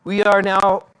We are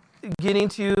now getting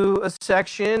to a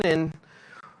section and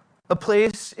a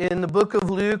place in the book of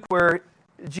Luke where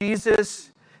Jesus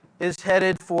is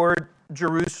headed for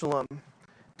Jerusalem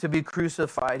to be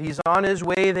crucified. He's on his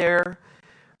way there.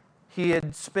 He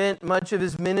had spent much of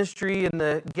his ministry in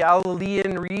the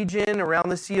Galilean region around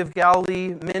the Sea of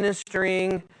Galilee,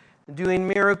 ministering, doing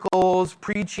miracles,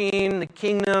 preaching the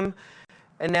kingdom,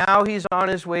 and now he's on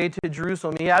his way to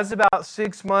Jerusalem. He has about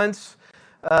 6 months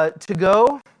to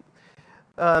go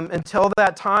until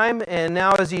that time, and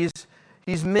now as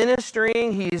he's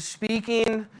ministering, he's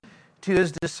speaking to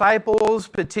his disciples,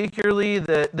 particularly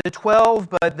the 12,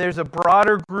 but there's a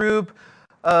broader group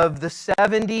of the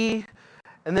 70,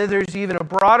 and then there's even a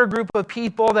broader group of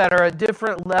people that are at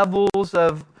different levels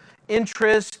of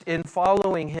interest in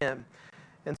following him.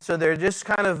 And so they're just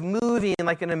kind of moving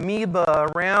like an amoeba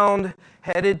around,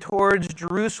 headed towards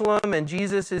Jerusalem, and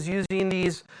Jesus is using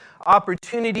these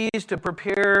opportunities to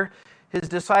prepare his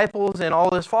disciples and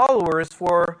all his followers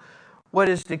for what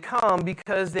is to come,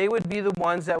 because they would be the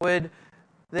ones that would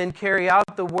then carry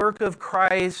out the work of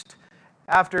Christ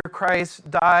after Christ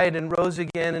died and rose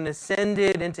again and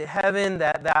ascended into heaven,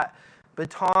 that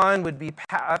baton would be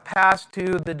passed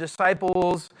to the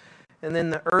disciples and then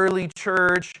the early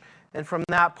church. And from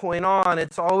that point on,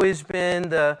 it's always been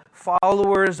the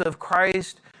followers of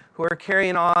Christ who are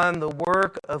carrying on the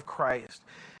work of Christ.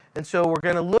 And so we're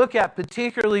going to look at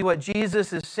particularly what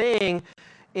Jesus is saying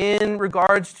in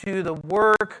regards to the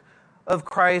work of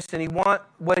Christ, and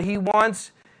what he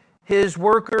wants his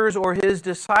workers or his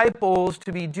disciples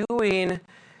to be doing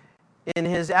in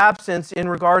his absence in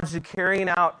regards to carrying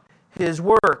out his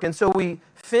work. And so we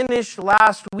finished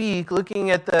last week looking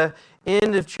at the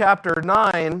end of chapter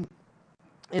 9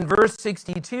 in verse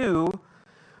 62,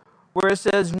 where it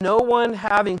says, "No one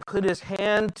having put his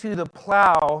hand to the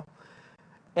plow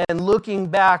and looking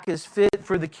back is fit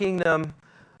for the kingdom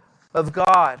of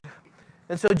God."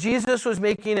 And so Jesus was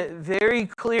making it very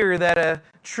clear that a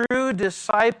true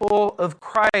disciple of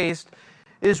Christ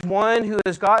is one who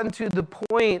has gotten to the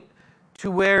point to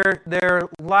where their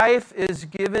life is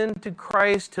given to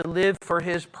Christ to live for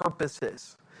his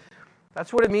purposes.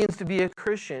 That's what it means to be a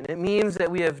Christian. It means that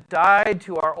we have died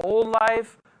to our old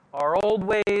life, our old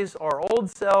ways, our old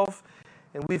self,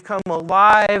 and we've come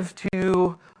alive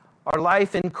to our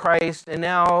life in Christ, and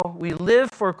now we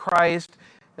live for Christ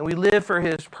and we live for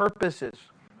his purposes.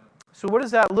 So what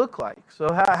does that look like?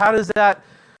 So how does that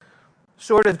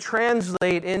sort of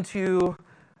translate into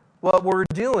what we're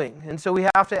doing? And so we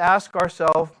have to ask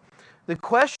ourselves the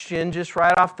question just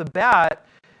right off the bat: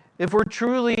 if we're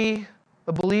truly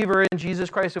a believer in Jesus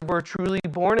Christ, if we're truly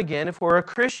born again, if we're a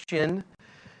Christian,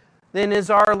 then is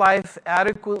our life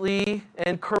adequately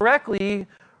and correctly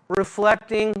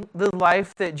reflecting the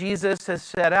life that Jesus has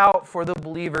set out for the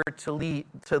believer to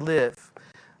live?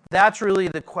 That's really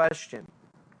the question.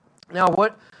 Now,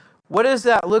 what does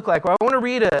that look like? Well, I want to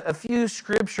read a few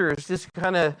scriptures just to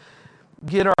kind of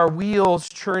get our wheels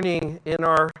churning in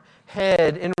our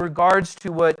head in regards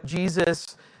to what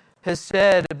Jesus has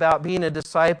said about being a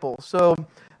disciple. So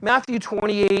Matthew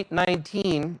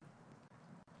 28:19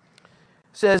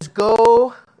 says,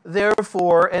 "Go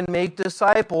therefore and make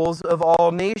disciples of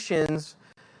all nations,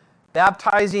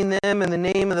 baptizing them in the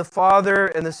name of the Father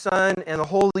and the Son and the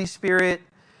Holy Spirit,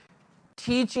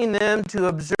 teaching them to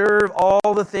observe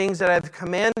all the things that I have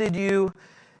commanded you,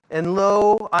 and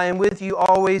lo, I am with you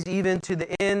always, even to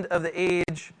the end of the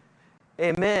age.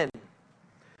 Amen."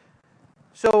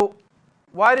 So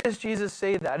why does Jesus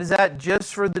say that? Is that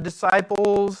just for the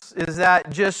disciples? Is that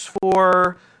just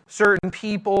for certain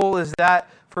people? Is that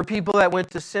for people that went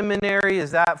to seminary?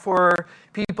 Is that for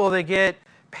people that get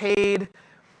paid?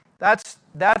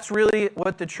 That's really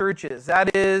what the church is.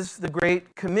 That is the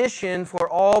Great Commission for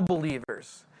all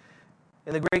believers.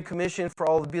 And the Great Commission for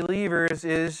all the believers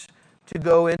is to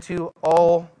go into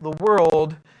all the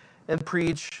world and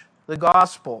preach the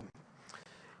gospel.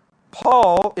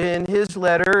 Paul, in his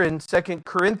letter in 2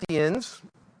 Corinthians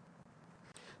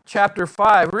chapter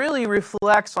 5, really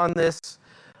reflects on this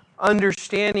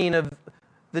understanding of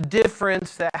the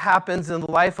difference that happens in the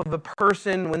life of a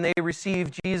person when they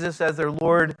receive Jesus as their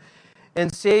Lord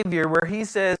and Savior, where he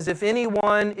says, if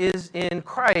anyone is in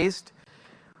Christ,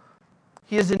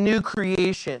 he is a new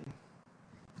creation.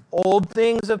 Old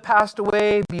things have passed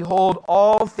away. Behold,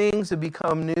 all things have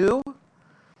become new.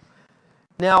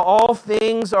 Now all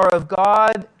things are of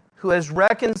God, who has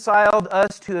reconciled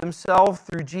us to himself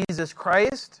through Jesus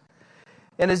Christ,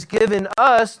 and has given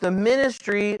us the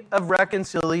ministry of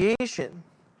reconciliation.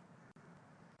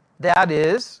 That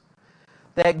is,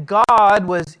 that God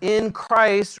was in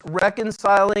Christ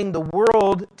reconciling the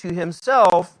world to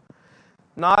himself,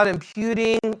 not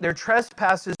imputing their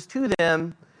trespasses to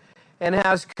them, and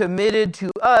has committed to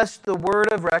us the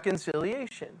word of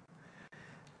reconciliation.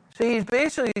 So he's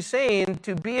basically saying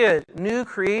to be a new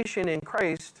creation in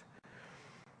Christ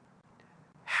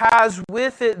has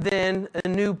with it then a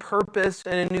new purpose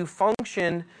and a new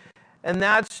function, and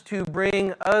that's to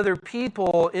bring other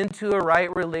people into a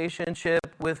right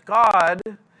relationship with God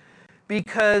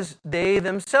because they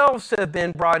themselves have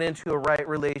been brought into a right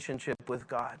relationship with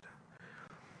God.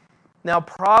 Now,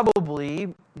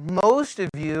 probably most of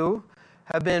you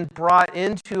have been brought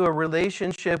into a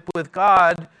relationship with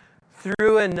God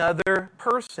through another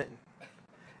person.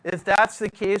 If that's the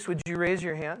case, would you raise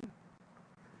your hand?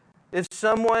 If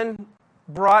someone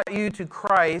brought you to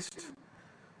Christ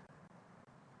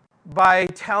by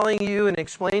telling you and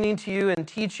explaining to you and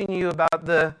teaching you about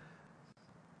the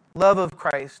love of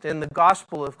Christ and the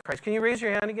gospel of Christ, can you raise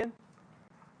your hand again?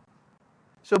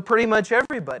 So pretty much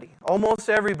everybody, almost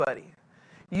everybody.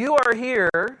 You are here,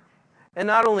 and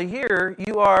not only here,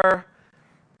 you are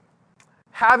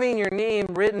having your name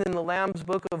written in the Lamb's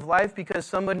Book of Life because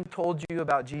someone told you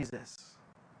about Jesus.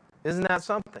 Isn't that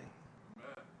something?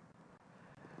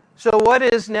 So what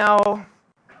is now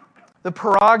the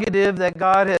prerogative that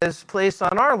God has placed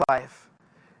on our life?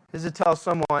 Is to tell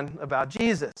someone about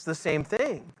Jesus. The same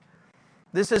thing.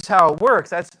 This is how it works.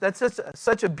 That's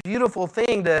such a beautiful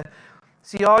thing to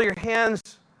see all your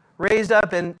hands raised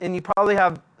up, and you probably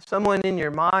have someone in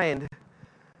your mind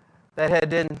that had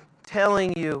been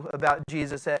telling you about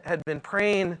Jesus, that had been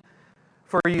praying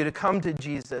for you to come to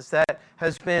Jesus, that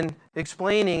has been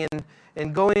explaining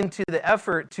and going to the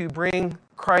effort to bring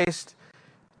Christ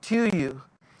to you.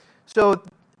 So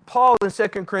Paul in 2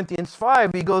 Corinthians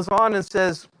 5, he goes on and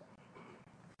says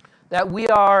that we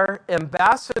are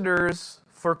ambassadors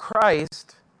for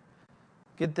Christ,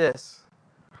 get this,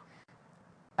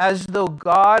 as though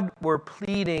God were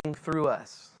pleading through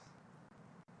us.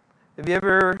 Have you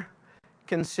ever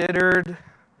considered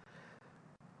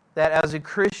that as a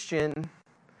Christian,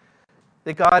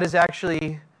 that God has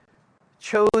actually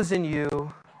chosen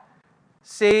you,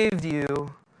 saved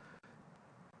you,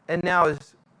 and now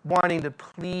is wanting to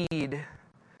plead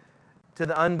to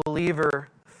the unbeliever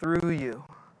through you?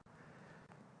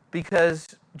 Because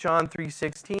John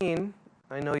 3:16,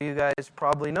 I know you guys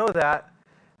probably know that,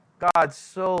 God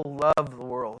so loved the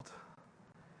world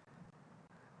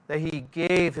that he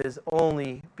gave his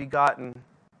only begotten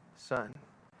Son,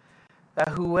 that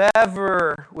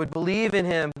whoever would believe in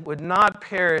him would not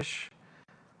perish,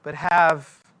 but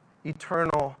have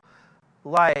eternal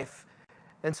life.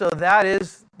 And so that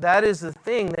is the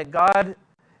thing, that God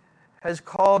has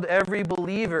called every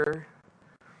believer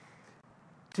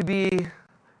to be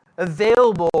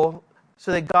available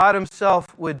so that God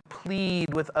himself would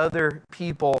plead with other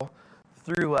people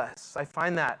through us. I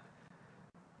find that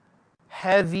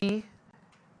heavy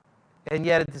and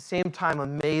yet at the same time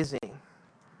amazing.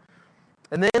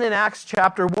 And then in Acts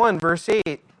chapter 1, verse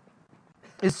 8,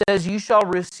 it says, "You shall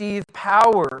receive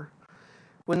power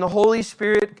when the Holy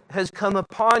Spirit has come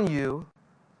upon you,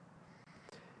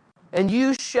 and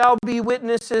you shall be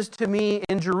witnesses to me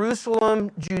in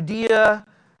Jerusalem, Judea,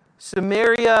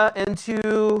 Samaria, and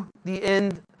to the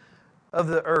end of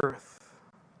the earth."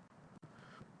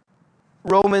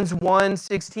 Romans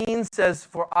 1:16 says,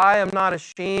 "For I am not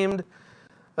ashamed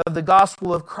of the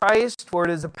gospel of Christ, for it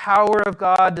is the power of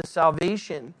God to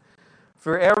salvation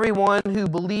for everyone who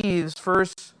believes,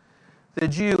 first the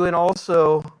Jew and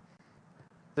also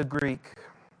the Greek."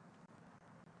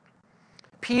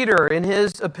 Peter, in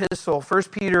his epistle,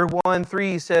 1 Peter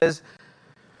 1:3 says,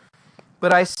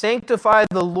 "But I sanctify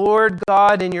the Lord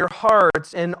God in your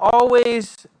hearts, and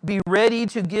always be ready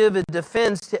to give a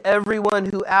defense to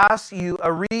everyone who asks you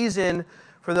a reason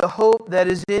for the hope that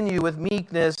is in you with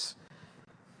meekness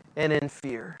and in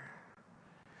fear."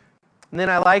 And then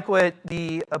I like what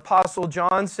the Apostle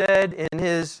John said in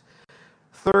his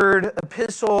third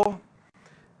epistle,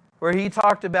 where he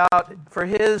talked about for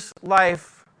his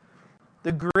life,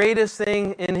 the greatest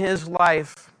thing in his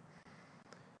life,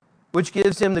 which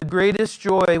gives him the greatest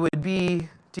joy, would be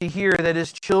to hear that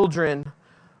his children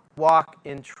walk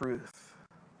in truth.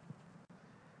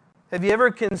 Have you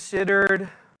ever considered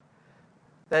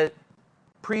that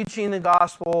preaching the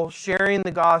gospel, sharing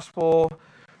the gospel,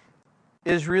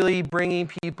 is really bringing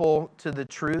people to the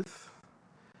truth?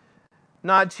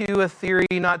 Not to a theory,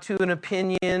 not to an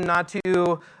opinion, not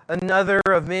to another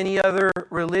of many other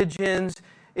religions.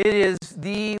 It is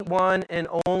the one and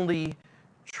only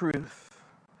truth.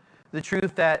 The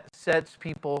truth that sets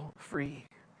people free.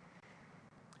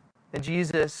 And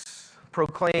Jesus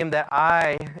proclaimed that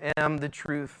I am the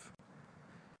truth.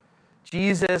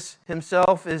 Jesus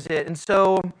himself is it. And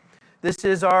so this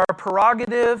is our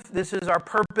prerogative, this is our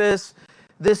purpose,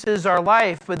 this is our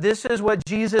life. But this is what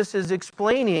Jesus is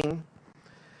explaining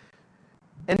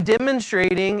and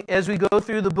demonstrating as we go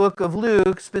through the book of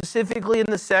Luke, specifically in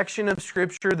the section of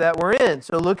Scripture that we're in.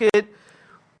 So look at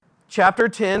chapter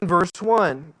 10, verse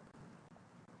 1.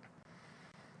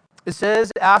 It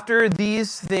says, "After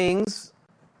these things,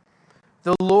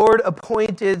 the Lord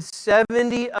appointed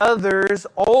 70 others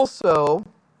also,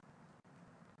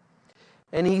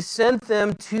 and he sent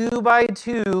them 2 by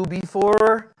 2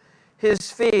 before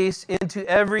his face into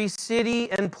every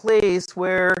city and place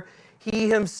where he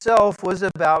himself was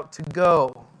about to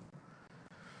go."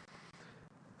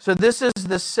 So this is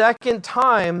the second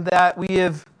time that we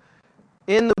have,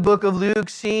 in the book of Luke,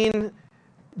 seen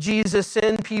Jesus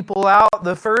send people out.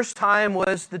 The first time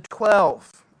was the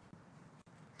 12.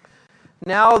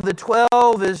 Now the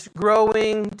 12 is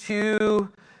growing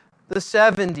to the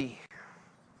 70.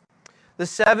 The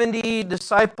 70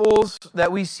 disciples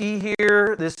that we see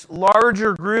here, this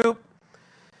larger group,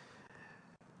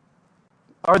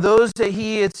 are those that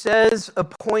he, it says,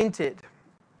 appointed.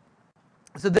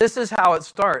 So this is how it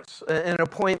starts, an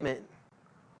appointment.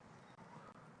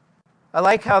 I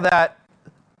like how that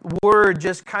word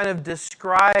just kind of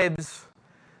describes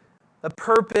a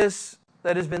purpose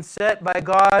that has been set by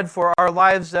God for our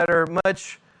lives that are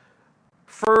much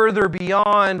further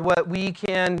beyond what we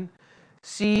can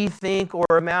see, think,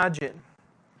 or imagine.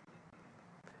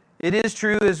 It is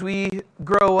true, as we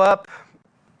grow up,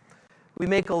 we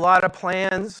make a lot of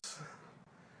plans.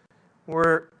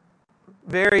 We're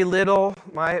very little.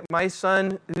 My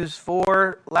son, who's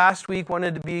 4, last week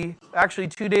wanted to be, actually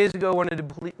 2 days ago, wanted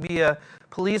to be a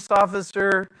police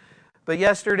officer, but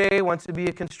yesterday wants to be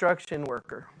a construction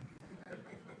worker.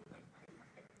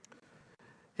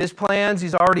 His plans,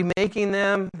 he's already making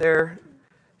them. They're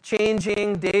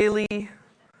changing daily.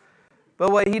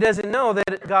 But what he doesn't know,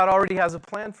 that God already has a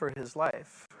plan for his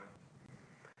life.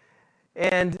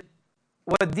 And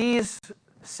what these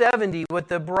 70, what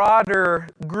the broader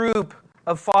group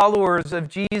of followers of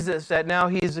Jesus that now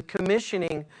he's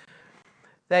commissioning,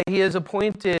 that he has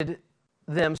appointed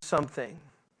them something.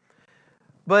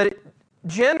 But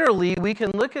generally, we can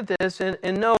look at this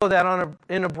and know that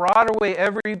in a broader way,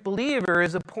 every believer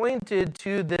is appointed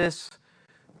to this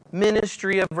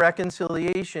ministry of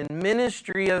reconciliation,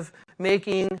 ministry of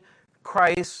making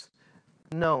Christ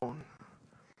known.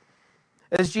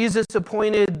 As Jesus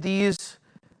appointed these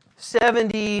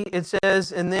 70, it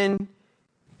says, and then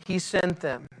he sent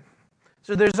them.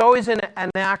 So there's always an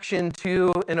action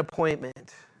to an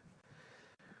appointment.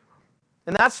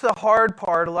 And that's the hard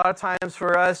part a lot of times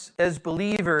for us as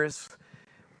believers,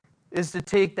 is to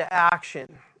take the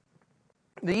action.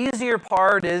 The easier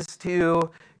part is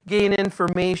to gain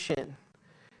information,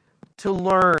 to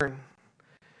learn,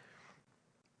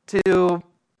 to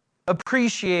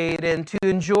appreciate and to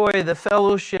enjoy the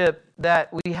fellowship that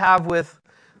we have with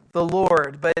the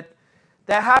Lord. But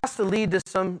that has to lead to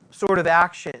some sort of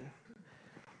action.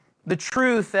 The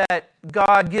truth that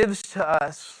God gives to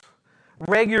us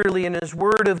regularly in His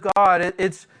Word of God,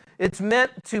 it's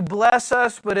meant to bless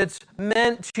us, but it's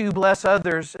meant to bless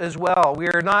others as well. We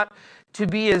are not to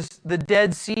be as the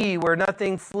Dead Sea where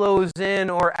nothing flows in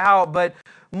or out, but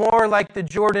more like the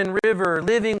Jordan River,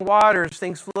 living waters,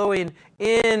 things flowing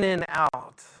in and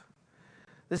out.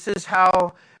 This is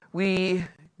how we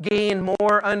gain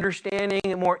more understanding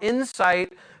and more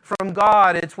insight from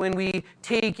God. It's when we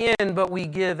take in, but we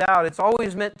give out. It's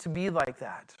always meant to be like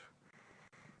that.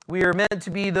 We are meant to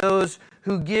be those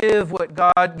who give what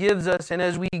God gives us, and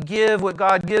as we give what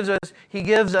God gives us, He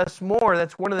gives us more.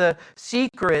 That's one of the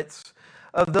secrets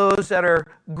of those that are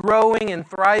growing and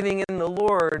thriving in the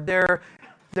Lord.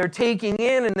 They're taking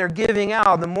in and they're giving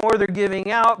out. The more they're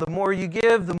giving out, the more you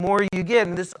give, the more you get.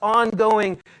 And this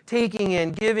ongoing taking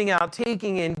in, giving out,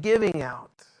 taking in, giving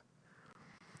out.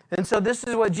 And so this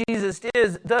is what Jesus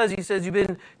does. He says, you've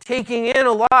been taking in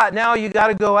a lot, now you got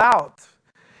to go out.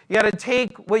 You got to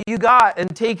take what you got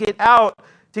and take it out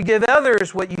to give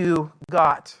others what you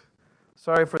got.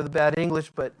 Sorry for the bad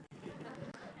English, but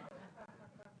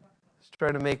just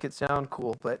trying to make it sound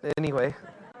cool. But anyway.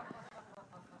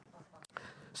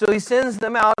 So he sends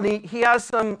them out, and he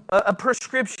has a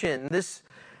prescription.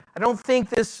 I don't think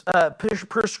this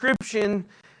prescription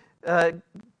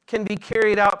can be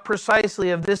carried out precisely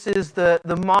if this is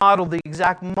the model, the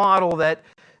exact model that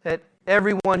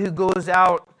everyone who goes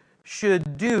out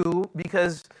should do,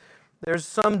 because there's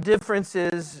some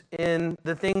differences in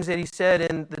the things that he said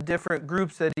in the different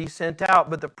groups that he sent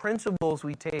out, but the principles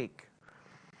we take.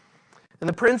 And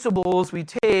the principles we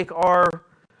take are,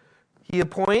 he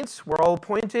appoints, we're all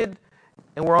appointed,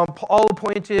 and we're all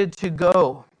appointed to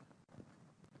go.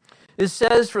 It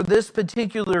says for this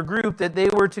particular group that they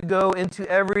were to go into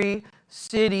every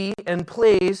city and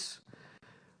place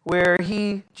where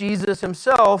Jesus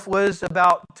himself, was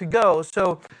about to go.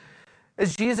 So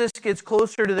as Jesus gets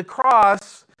closer to the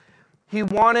cross, he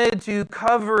wanted to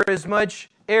cover as much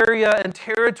area and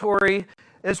territory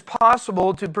as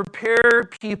possible to prepare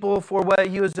people for what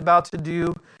he was about to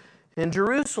do in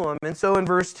Jerusalem. And so in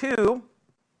verse 2,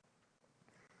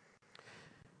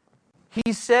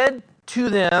 he said to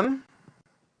them,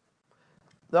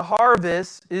 "The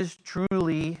harvest is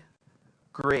truly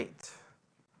great."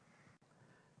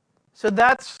 So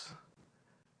that's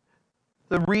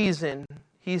the reason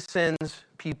he sends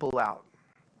people out.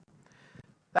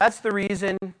 That's the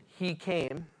reason he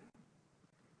came.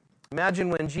 Imagine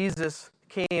when Jesus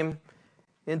came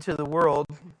into the world,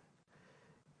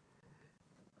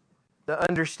 the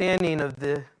understanding of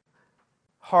the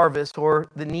harvest or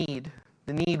the need.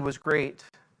 The need was great.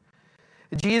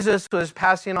 Jesus was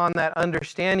passing on that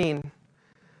understanding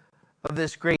of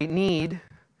this great need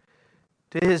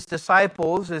to his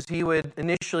disciples, as he would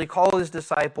initially call his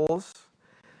disciples,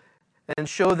 and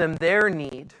show them their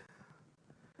need.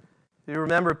 You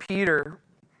remember Peter,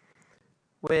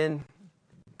 when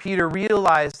Peter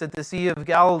realized at the Sea of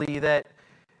Galilee that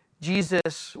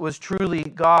Jesus was truly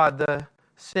God, the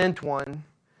sent one,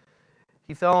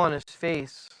 he fell on his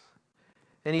face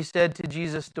and he said to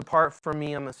Jesus, "Depart from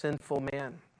me, I'm a sinful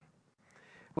man."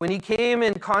 When he came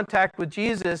in contact with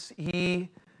Jesus, he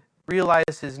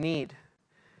realized his need.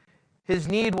 His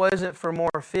need wasn't for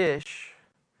more fish.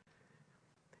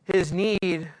 His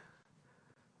need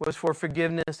was for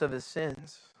forgiveness of his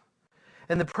sins.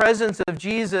 And the presence of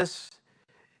Jesus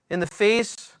in the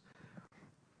face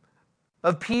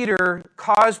of Peter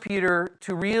caused Peter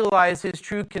to realize his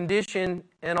true condition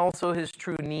and also his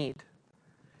true need.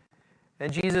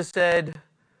 And Jesus said,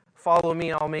 "Follow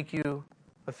me, I'll make you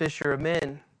a fisher of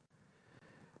men,"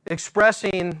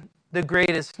 expressing the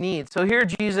greatest need. So here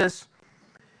Jesus,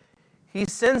 he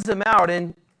sends them out,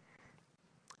 and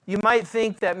you might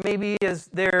think that maybe as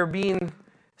they're being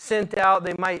sent out,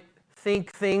 they might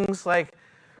think things like,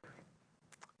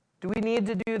 do we need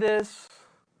to do this?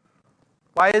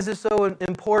 Why is this so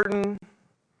important?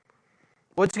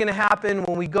 What's going to happen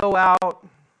when we go out?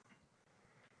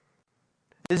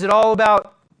 Is it all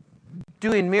about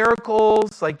doing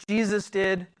miracles like Jesus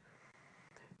did?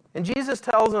 And Jesus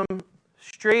tells them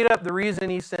straight up the reason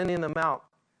he's sending them out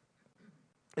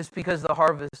is because the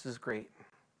harvest is great.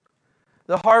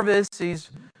 The harvest, he's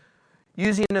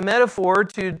using a metaphor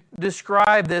to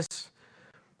describe this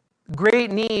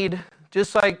great need,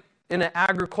 just like in an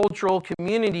agricultural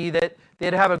community, that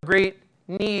they'd have a great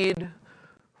need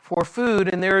for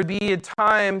food, and there would be a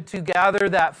time to gather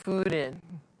that food in.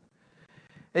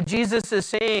 And Jesus is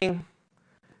saying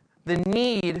the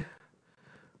need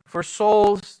for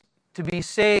souls to be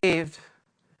saved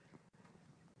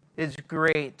is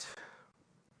great.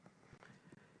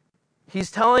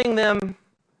 He's telling them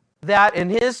that in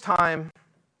his time,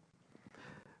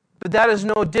 but that is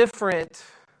no different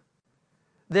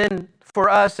than for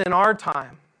us in our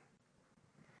time.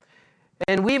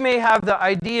 And we may have the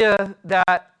idea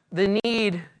that the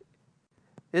need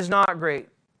is not great.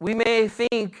 We may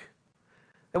think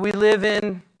that we live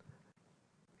in,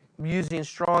 using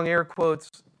strong air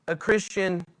quotes, a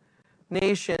Christian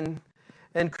nation,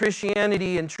 and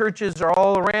Christianity and churches are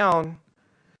all around,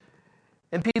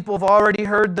 and people have already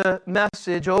heard the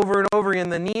message over and over again.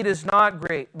 The need is not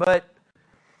great, but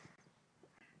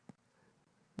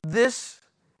this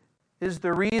is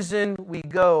the reason we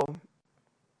go,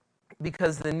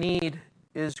 because the need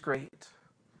is great.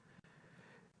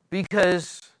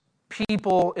 Because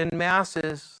people in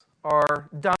masses are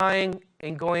dying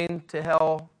and going to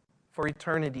hell for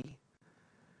eternity.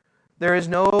 There is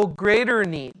no greater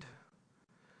need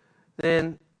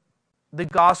than the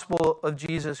gospel of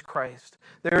Jesus Christ.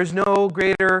 There is no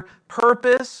greater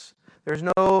purpose. There's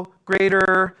no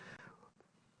greater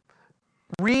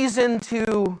reason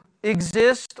to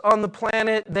exist on the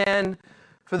planet than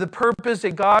for the purpose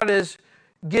that God has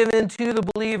given to the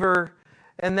believer,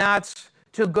 and that's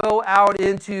to go out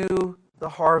into the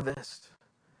harvest.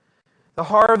 The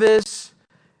harvest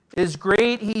is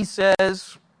great, he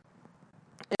says.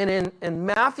 And in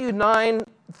Matthew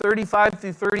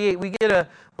 9:35-38, we get a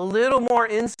little more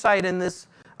insight in this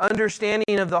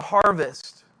understanding of the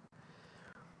harvest.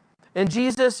 And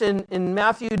Jesus in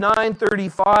Matthew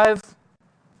 9:35,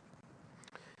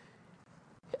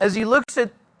 as he looks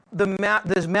at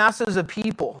these masses of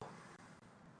people,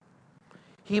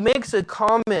 he makes a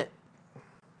comment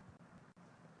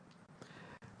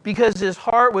because his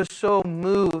heart was so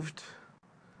moved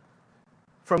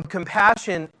from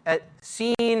compassion at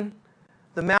seeing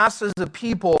the masses of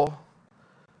people.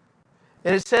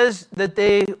 And it says that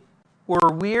they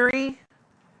were weary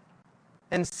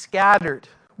and scattered.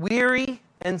 Weary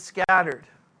and scattered.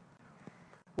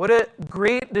 What a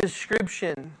great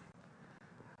description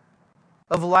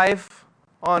of life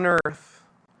on earth.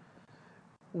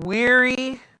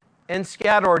 Weary and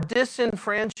scattered, or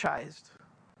disenfranchised.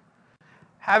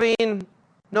 Having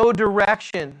no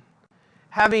direction.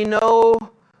 Having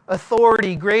no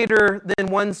authority greater than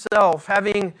oneself.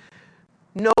 Having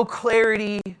no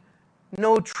clarity,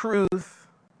 no truth.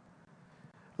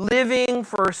 Living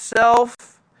for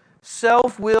self-will,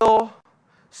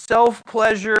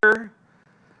 self-pleasure,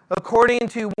 according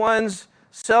to one's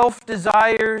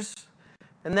self-desires,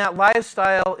 and that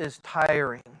lifestyle is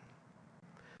tiring.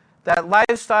 That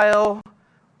lifestyle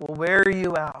will wear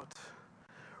you out.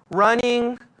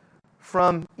 Running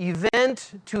from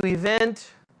event to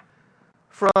event,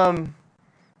 from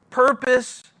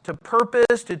purpose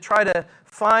to try to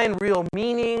find real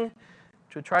meaning,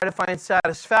 to try to find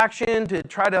satisfaction, to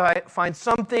try to find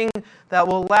something that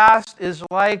will last, is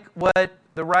like what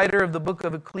the writer of the book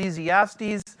of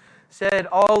Ecclesiastes said,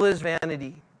 all is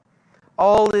vanity.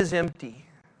 All is empty,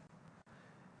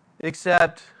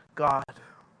 except God.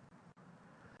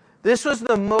 This was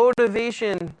the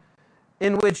motivation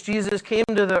in which Jesus came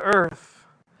to the earth,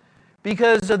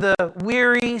 because of the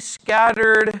weary,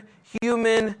 scattered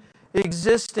human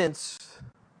existence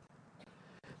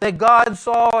that God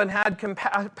saw and had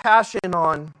compassion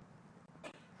on.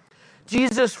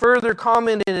 Jesus further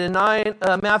commented in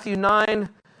Matthew 9,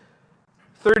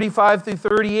 35 through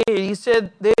 38. He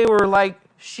said they were like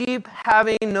sheep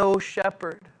having no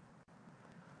shepherd.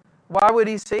 Why would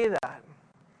he say that?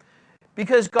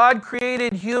 Because God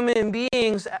created human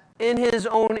beings in his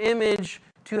own image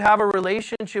to have a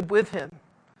relationship with him.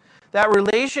 That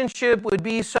relationship would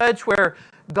be such where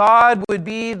God would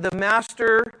be the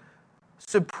master,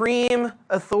 supreme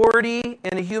authority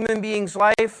in a human being's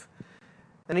life,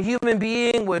 and a human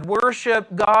being would worship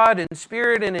God in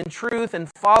spirit and in truth and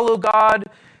follow God,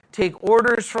 take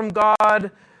orders from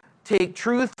God, take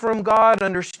truth from God,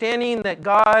 understanding that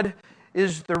God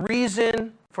is the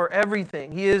reason for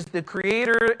everything. He is the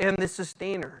creator and the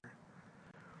sustainer.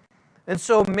 And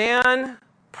so man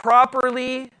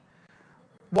properly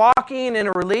walking in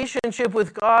a relationship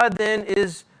with God then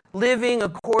is living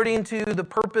according to the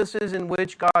purposes in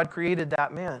which God created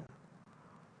that man.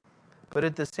 But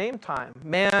at the same time,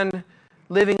 man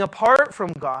living apart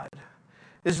from God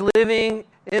is living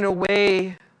in a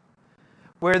way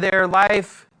where their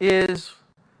life is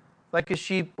like a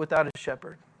sheep without a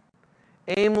shepherd.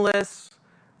 Aimless,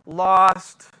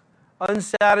 lost,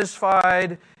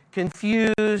 unsatisfied,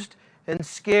 confused, and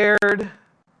scared.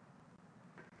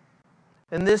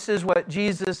 And this is what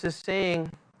Jesus is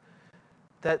saying,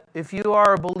 that if you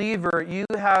are a believer, you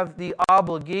have the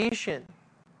obligation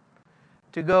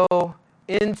to go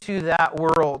into that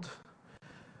world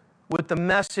with the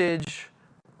message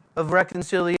of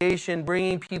reconciliation,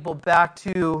 bringing people back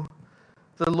to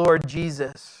the Lord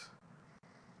Jesus.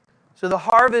 So the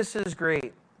harvest is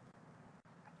great.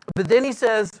 But then he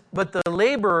says, but the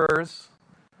laborers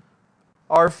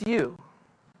are few.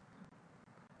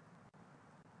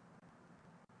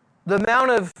 The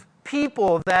amount of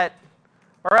people that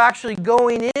are actually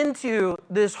going into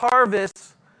this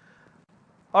harvest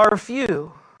are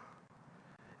few.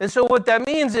 And so what that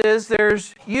means is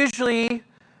there's usually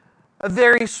a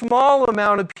very small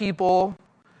amount of people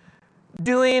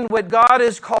doing what God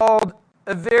has called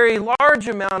a very large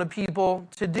amount of people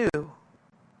to do.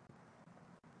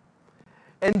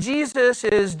 And Jesus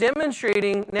is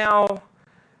demonstrating now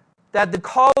that the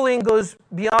calling goes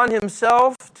beyond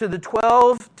himself to the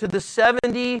 12, to the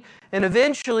 70, and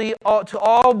eventually to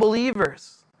all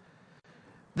believers.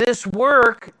 This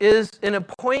work is an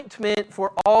appointment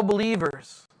for all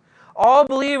believers. All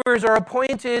believers are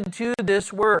appointed to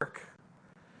this work.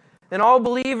 And all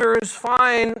believers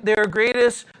find their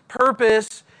greatest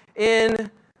purpose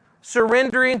in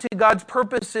surrendering to God's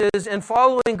purposes and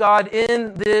following God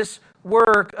in this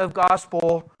work of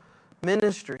gospel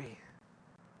ministry.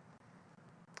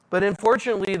 But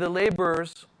unfortunately, the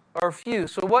laborers are few.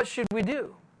 So what should we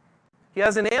do? He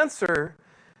has an answer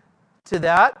to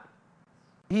that.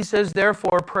 He says,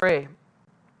 therefore, pray.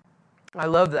 I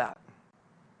love that.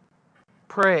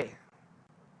 Pray.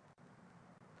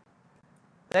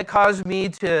 That caused me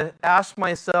to ask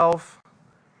myself,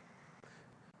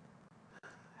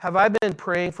 have I been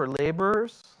praying for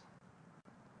laborers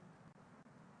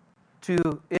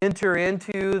to enter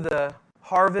into the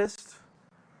harvest?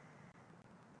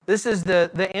 This is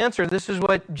the answer. This is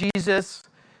what Jesus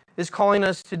is calling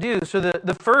us to do. So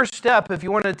the first step, if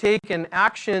you want to take an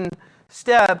action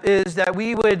step, is that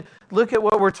we would look at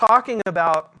what we're talking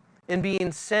about in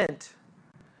being sent.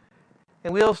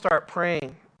 And we'll start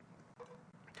praying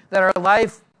that our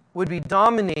life would be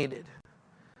dominated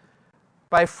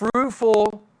by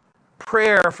fruitful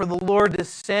prayer for the Lord to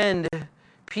send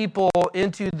people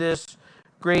into this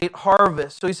great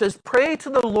harvest. So he says, pray to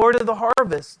the Lord of the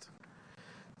harvest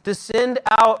to send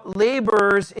out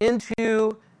laborers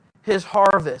into his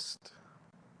harvest.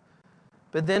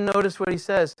 But then notice what he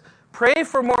says. Pray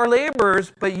for more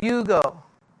laborers, but you go.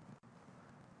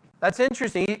 That's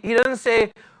interesting. He doesn't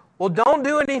say, well, don't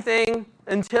do anything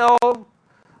until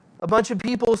a bunch of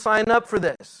people sign up for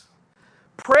this.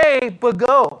 Pray, but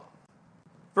go.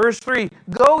 Verse 3,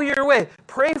 go your way.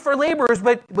 Pray for laborers,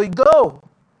 but go.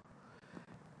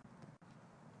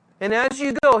 And as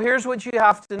you go, here's what you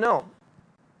have to know.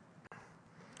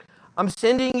 I'm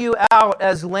sending you out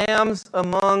as lambs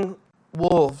among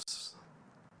wolves.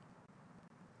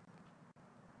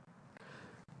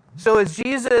 So as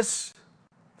Jesus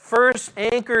first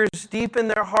anchors deep in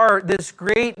their heart this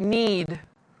great need,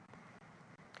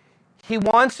 he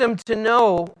wants them to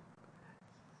know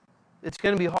it's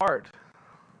going to be hard.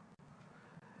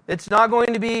 It's not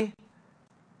going to be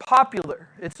popular.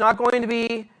 It's not going to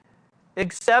be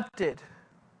accepted.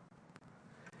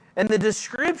 And the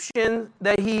description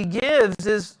that he gives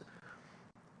is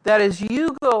that as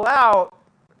you go out,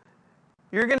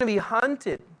 you're going to be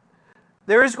hunted.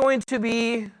 There is going to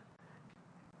be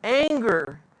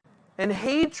anger and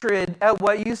hatred at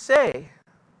what you say.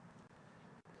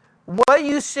 What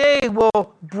you say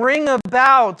will bring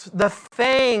about the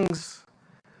fangs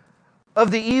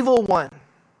of the evil one.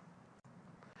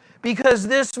 Because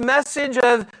this message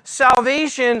of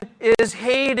salvation is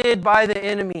hated by the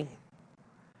enemy.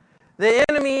 The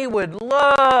enemy would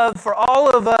love for all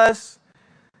of us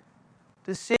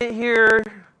to sit here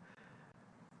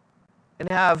and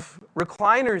have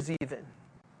recliners even.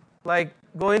 Like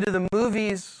going to the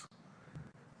movies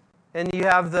and you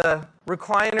have the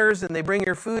recliners and they bring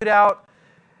your food out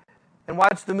and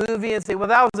watch the movie and say, well,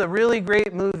 that was a really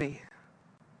great movie.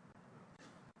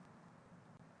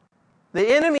 The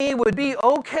enemy would be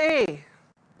okay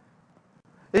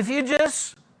if you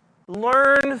just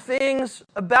learned things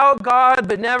about God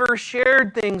but never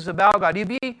shared things about God.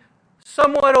 You'd be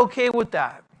somewhat okay with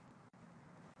that.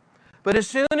 But as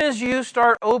soon as you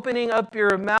start opening up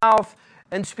your mouth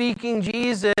and speaking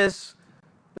Jesus,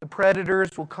 the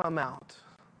predators will come out.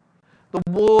 The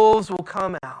wolves will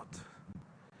come out.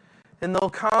 And they'll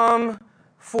come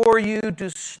for you to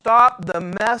stop the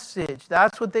message.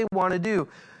 That's what they want to do.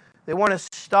 They want to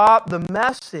stop the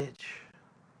message.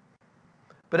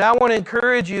 But I want to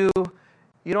encourage you,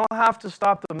 you don't have to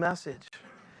stop the message.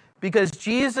 Because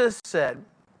Jesus said,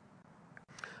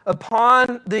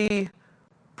 upon the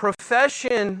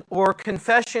profession or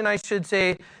confession, I should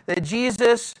say, that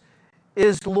Jesus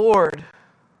is Lord,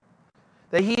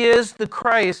 that he is the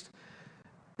Christ,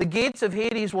 the gates of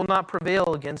Hades will not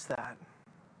prevail against that.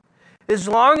 As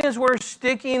long as we're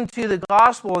sticking to the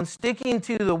gospel and sticking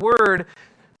to the word,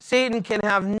 Satan can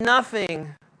have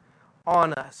nothing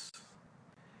on us.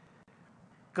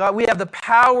 God, we have the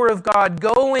power of God,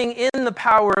 going in the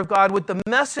power of God with the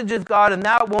message of God, and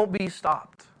that won't be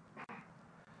stopped.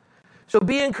 So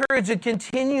be encouraged to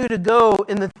continue to go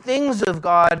in the things of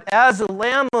God as a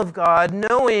lamb of God,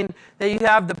 knowing that you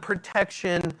have the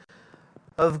protection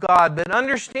of God. But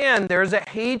understand there's a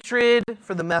hatred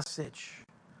for the message.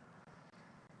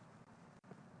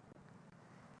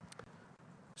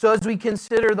 So as we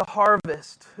consider the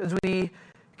harvest, as we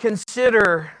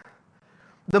consider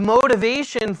the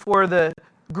motivation for the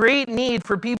great need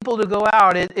for people to go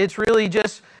out, it's really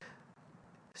just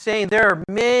saying there are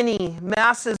many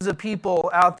masses of people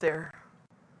out there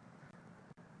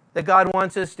that God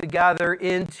wants us to gather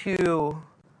into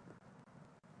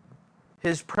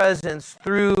his presence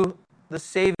through the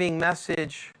saving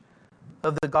message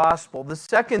of the gospel. The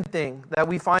second thing that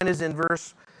we find is in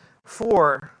verse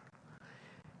 4.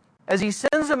 As he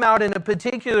sends them out in a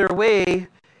particular way,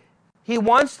 he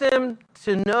wants them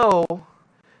to know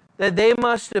that they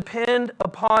must depend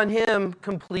upon him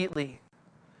completely.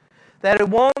 That it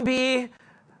won't be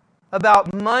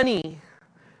about money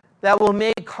that will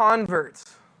make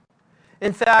converts.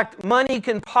 In fact, money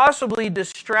can possibly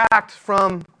distract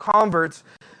from converts,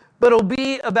 but it'll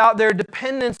be about their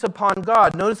dependence upon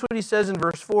God. Notice what he says in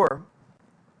verse 4.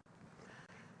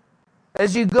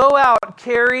 As you go out,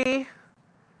 carry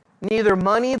neither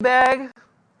money bag,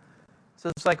 so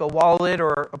it's like a wallet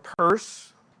or a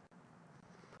purse,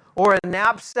 or a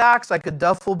knapsack, like a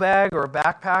duffel bag or a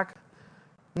backpack,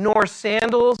 nor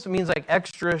sandals. It means like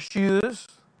extra shoes.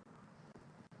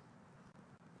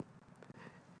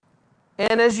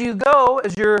 And as you go,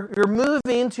 as you're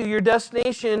moving to your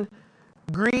destination,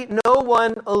 greet no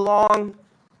one along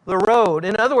the road.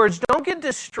 In other words, don't get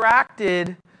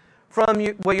distracted from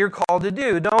what you're called to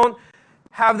do. Don't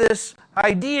have this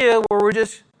idea where we're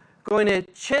just going to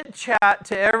chit-chat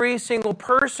to every single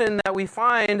person that we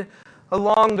find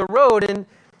along the road. And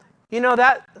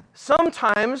that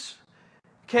sometimes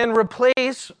can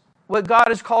replace what God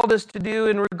has called us to do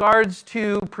in regards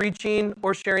to preaching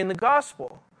or sharing the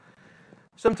gospel.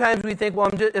 Sometimes we think, well,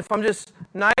 if I'm just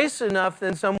nice enough,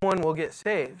 then someone will get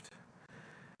saved.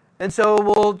 And so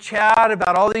we'll chat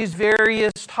about all these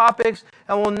various topics,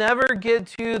 and we'll never get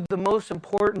to the most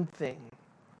important thing,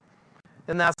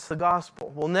 and that's the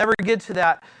gospel. We'll never get to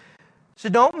that. So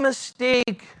don't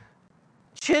mistake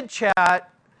chit-chat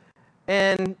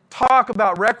and talk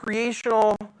about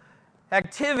recreational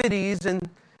activities and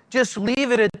just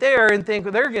leave it at there and think,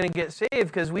 well, they're going to get saved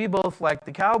because we both like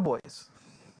the Cowboys.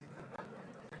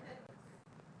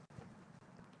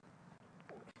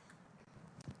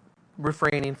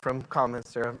 Refraining from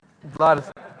comments there. A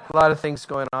lot of things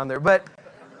going on there. But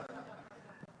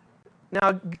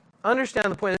now,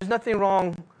 understand the point. There's nothing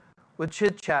wrong with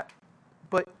chit-chat.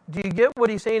 But do you get what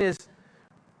he's saying is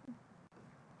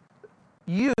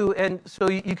you, and so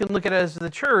you can look at it as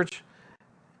the church,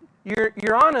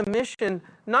 you're on a mission,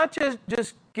 not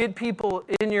just get people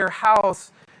in your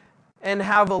house and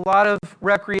have a lot of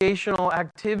recreational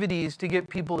activities to get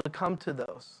people to come to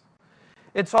those.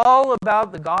 It's all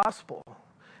about the gospel.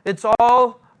 It's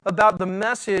all about the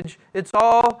message. It's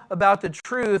all about the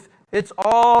truth. It's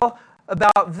all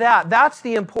about that. That's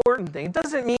the important thing. It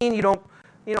doesn't mean you don't,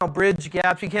 bridge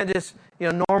gaps. You can't just,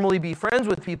 normally be friends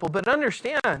with people. But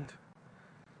understand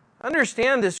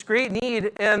this great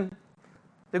need and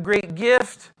the great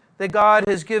gift that God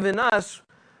has given us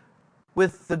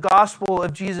with the gospel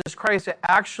of Jesus Christ. It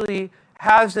actually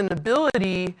has an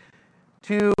ability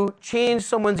to change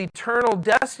someone's eternal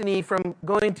destiny from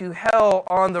going to hell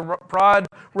on the broad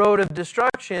road of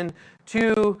destruction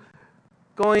to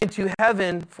going to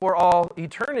heaven for all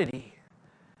eternity.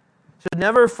 So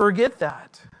never forget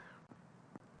that.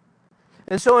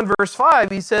 And so in verse 5,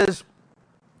 he says,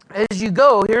 as you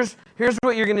go, here's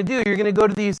what you're going to do. You're going to go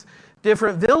to these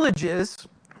different villages.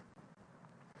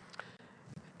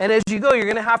 And as you go, you're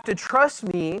going to have to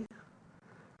trust me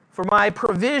for my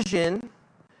provision.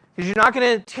 Because you're not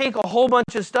going to take a whole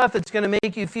bunch of stuff that's going to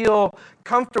make you feel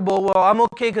comfortable. Well, I'm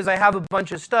okay because I have a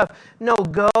bunch of stuff. No,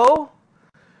 go.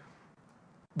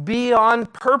 Be on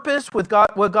purpose with God,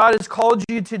 what God has called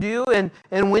you to do. And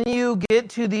when you get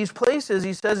to these places,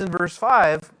 he says in verse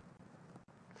 5,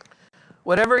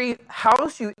 whatever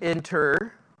house you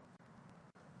enter,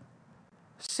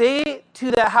 say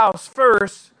to that house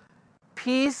first,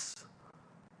 peace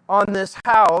on this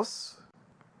house.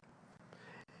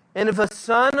 And if a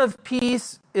son of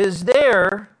peace is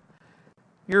there,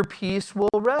 your peace will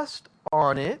rest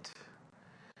on it.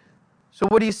 So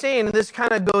what he's saying, and this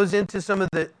kind of goes into some of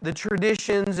the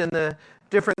traditions and the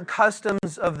different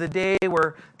customs of the day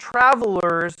where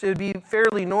travelers, it would be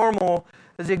fairly normal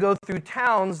as they go through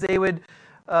towns, they would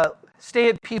stay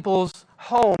at people's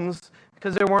homes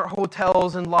because there weren't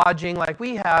hotels and lodging like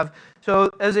we have.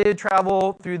 So as they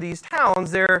travel through these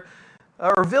towns,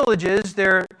 or villages,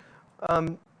 their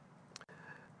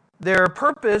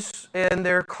purpose and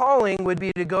their calling would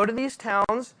be to go to these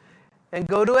towns and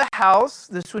go to a house.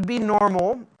 This would be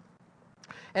normal.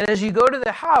 And as you go to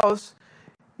the house,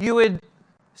 you would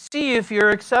see if you're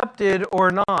accepted or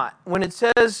not. When it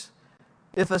says,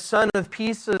 if a son of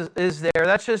peace is there,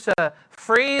 that's just a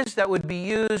phrase that would be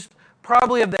used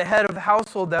probably of the head of the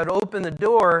household that would open the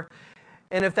door.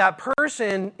 And if that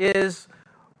person is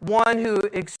one who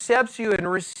accepts you and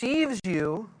receives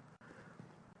you,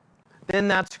 then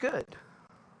that's good.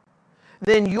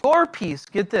 Then your peace,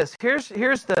 get this, here's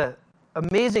the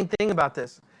amazing thing about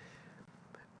this.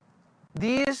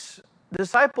 These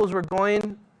disciples were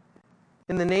going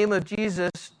in the name of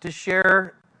Jesus to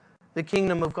share the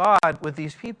kingdom of God with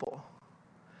these people.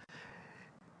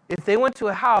 If they went to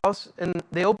a house and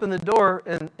they opened the door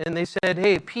and they said,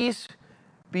 hey, peace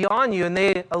be on you, and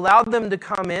they allowed them to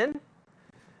come in,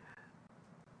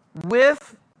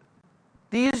 with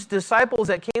these disciples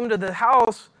that came to the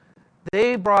house,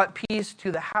 they brought peace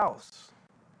to the house.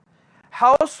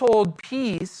 Household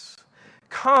peace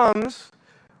comes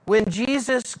when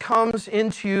Jesus comes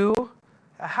into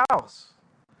a house.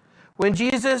 When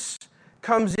Jesus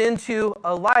comes into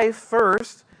a life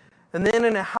first, and then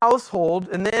in a household,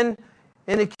 and then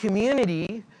in a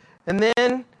community, and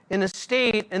then in a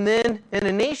state, and then in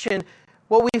a nation,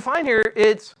 what we find here,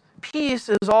 it's peace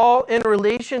is all in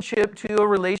relationship to a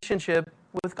relationship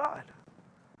with God.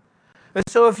 And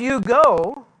so if you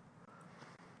go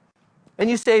and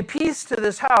you say peace to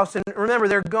this house, and remember,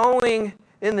 they're going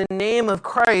in the name of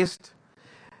Christ,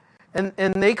 and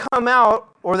they come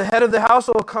out, or the head of the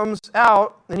household comes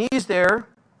out, and he's there,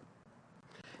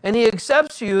 and he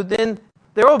accepts you, then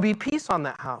there will be peace on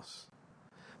that house.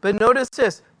 But notice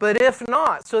this, but if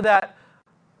not, so that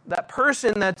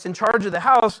person that's in charge of the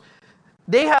house,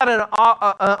 they had an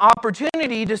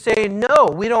opportunity to say, no,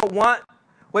 we don't want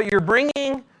what you're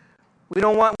bringing, we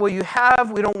don't want what you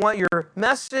have, we don't want your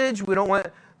message, we don't want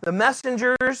the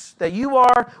messengers that you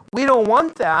are, we don't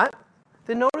want that.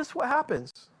 Then notice what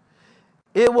happens.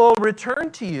 It will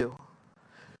return to you.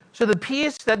 So the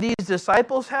peace that these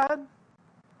disciples had,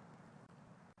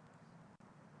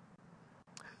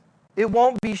 it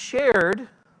won't be shared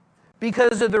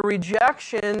because of the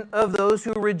rejection of those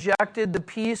who rejected the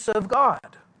peace of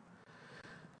God.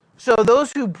 So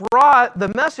those who brought the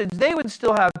message, they would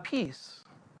still have peace.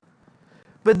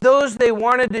 But those they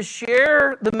wanted to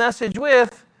share the message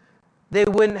with, they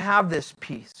wouldn't have this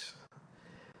peace.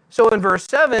 So in verse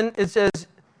 7, it says,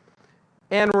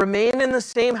 and remain in the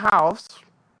same house,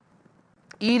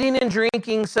 eating and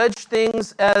drinking such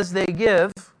things as they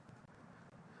give,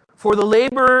 for the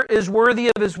laborer is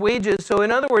worthy of his wages. So in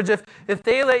other words, if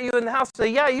they let you in the house, say,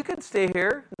 yeah, you can stay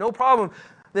here, no problem,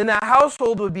 then that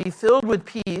household would be filled with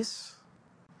peace.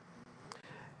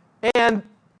 And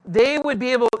they would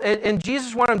be able, and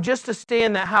Jesus wanted them just to stay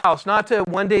in that house, not to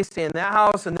one day stay in that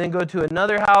house and then go to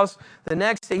another house the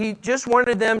next day. He just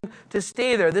wanted them to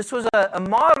stay there. This was a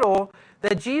model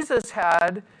that Jesus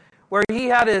had where he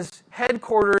had his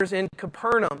headquarters in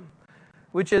Capernaum,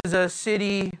 which is a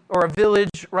city or a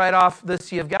village right off the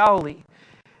Sea of Galilee.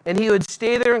 And he would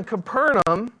stay there in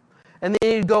Capernaum, and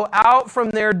then he'd go out from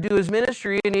there to do his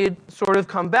ministry, and he'd sort of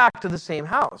come back to the same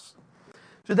house.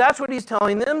 So that's what he's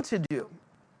telling them to do.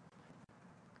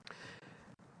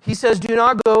 He says, do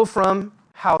not go from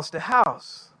house to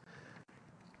house.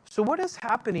 So what is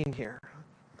happening here?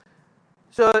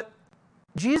 So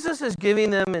Jesus is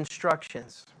giving them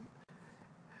instructions.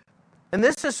 And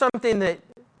this is something that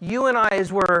you and I,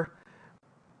 as we're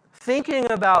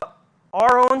thinking about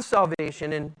our own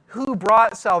salvation and who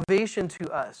brought salvation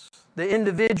to us, the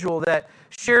individual that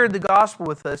shared the gospel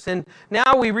with us. And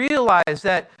now we realize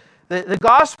that the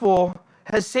gospel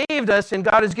has saved us, and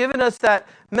God has given us that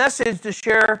message to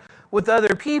share with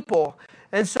other people.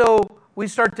 And so we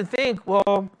start to think,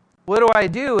 well, what do I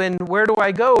do, and where do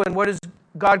I go, and what is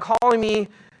God calling me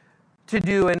to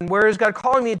do, and where is God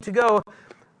calling me to go?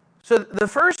 So the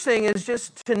first thing is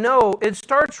just to know it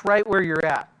starts right where you're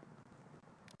at.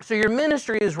 So your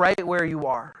ministry is right where you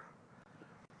are.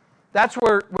 That's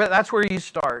where you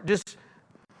start. Just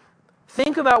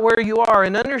think about where you are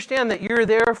and understand that you're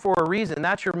there for a reason.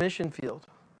 That's your mission field.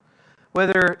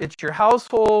 Whether it's your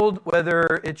household,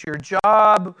 whether it's your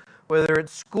job, whether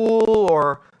it's school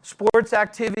or sports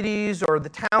activities or the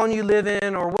town you live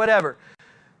in or whatever.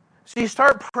 So you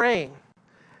start praying.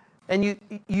 And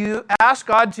you ask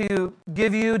God to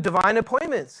give you divine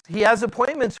appointments. He has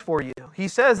appointments for you. He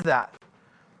says that.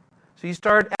 So you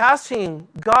start asking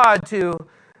God to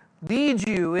lead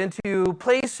you into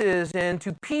places and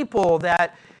to people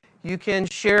that you can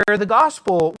share the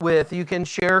gospel with, you can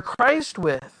share Christ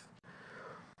with.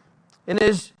 And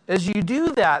as you do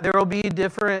that, there will be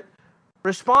different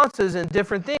responses and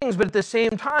different things, but at the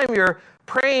same time, you're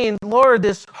praying, Lord,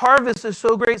 this harvest is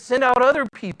so great, send out other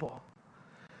people.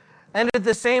 And at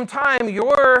the same time,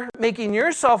 you're making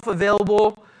yourself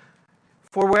available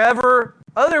for wherever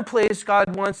other place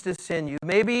God wants to send you.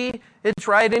 Maybe it's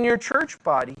right in your church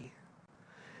body.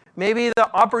 Maybe the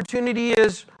opportunity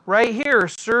is right here,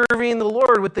 serving the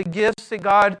Lord with the gifts that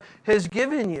God has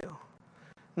given you.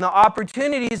 And the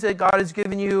opportunities that God has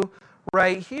given you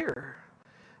right here.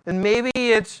 And maybe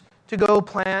it's to go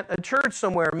plant a church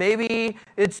somewhere. Maybe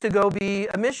it's to go be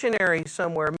a missionary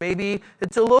somewhere. Maybe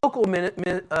it's a local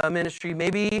ministry.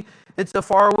 Maybe it's a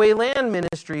faraway land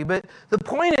ministry. But the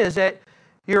point is that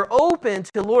you're open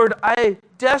to, Lord, I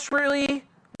desperately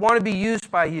want to be used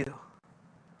by you.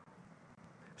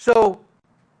 So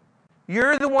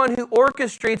you're the one who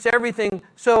orchestrates everything.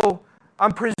 So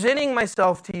I'm presenting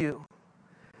myself to you.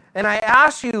 And I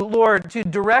ask you, Lord, to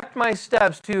direct my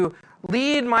steps, to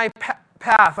lead my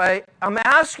path. I'm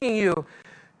asking you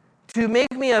to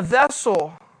make me a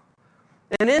vessel,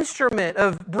 an instrument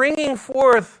of bringing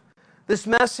forth this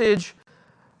message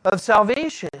of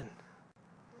salvation.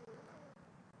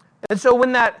 And so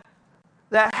when that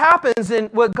happens, then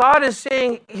what God is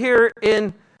saying here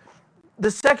in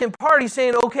the second part, he's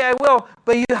saying, okay, I will,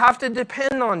 but you have to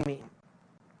depend on me.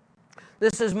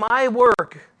 This is my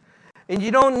work. And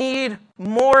you don't need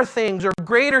more things or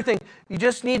greater things. You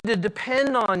just need to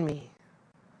depend on me.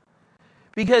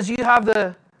 Because you have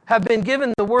been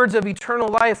given the words of eternal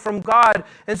life from God.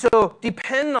 And so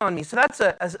depend on me. So that's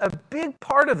a big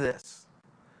part of this.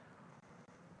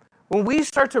 When we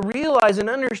start to realize and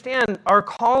understand our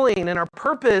calling and our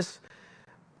purpose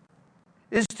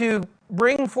is to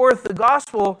bring forth the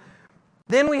gospel,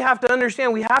 then we have to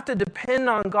understand we have to depend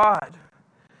on God.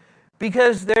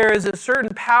 Because there is a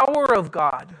certain power of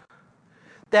God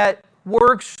that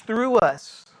works through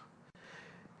us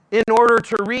in order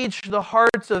to reach the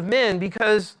hearts of men,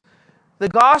 because the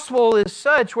gospel is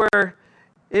such where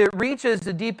it reaches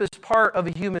the deepest part of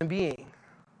a human being.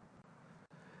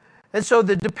 And so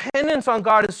the dependence on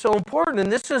God is so important,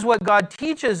 and this is what God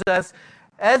teaches us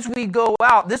as we go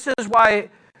out. This is why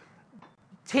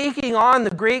taking on the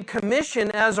Great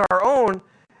Commission as our own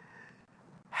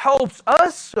helps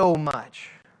us so much.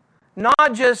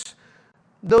 Not just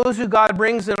those who God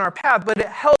brings in our path, but it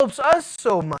helps us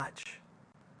so much.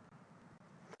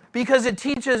 Because it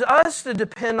teaches us to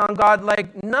depend on God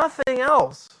like nothing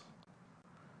else.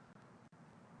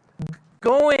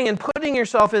 Going and putting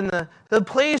yourself in the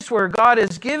place where God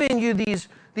is giving you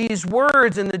these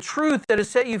words and the truth that has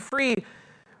set you free,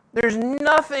 there's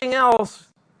nothing else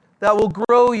that will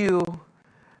grow you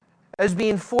as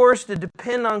being forced to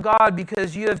depend on God,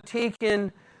 because you have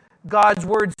taken God's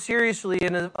word seriously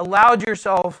and have allowed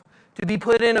yourself to be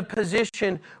put in a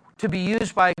position to be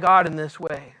used by God in this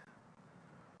way.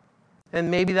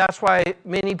 And maybe that's why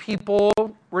many people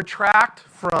retract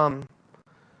from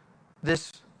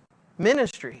this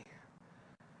ministry,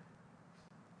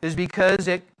 is because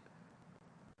it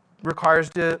requires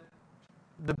to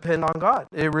depend on God.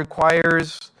 It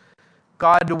requires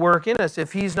God to work in us.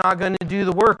 If He's not going to do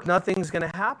the work, nothing's going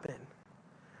to happen.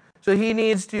 So He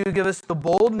needs to give us the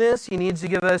boldness. He needs to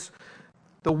give us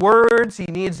the words. He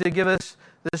needs to give us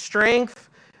the strength.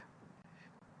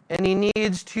 And He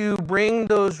needs to bring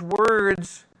those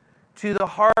words to the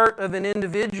heart of an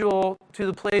individual, to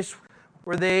the place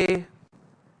where they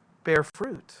bear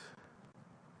fruit.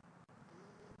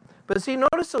 But see,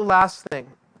 notice the last thing.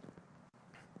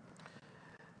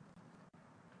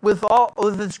 With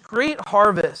this great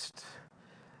harvest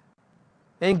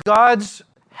and God's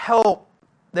help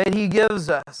that He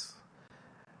gives us,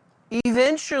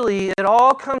 eventually it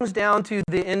all comes down to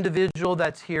the individual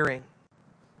that's hearing.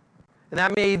 And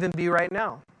that may even be right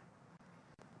now.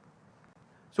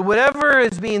 So whatever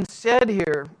is being said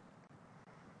here,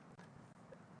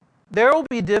 there will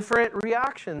be different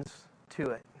reactions to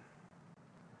it.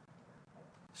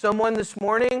 Someone this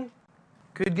morning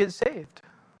could get saved.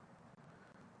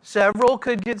 Several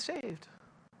could get saved.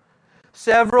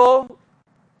 Several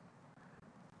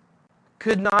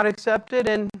could not accept it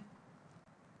and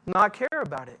not care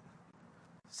about it.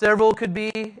 Several could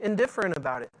be indifferent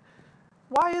about it.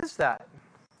 Why is that?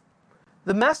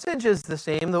 The message is the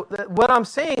same. What I'm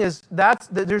saying is that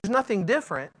there's nothing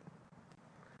different.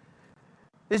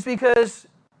 It's because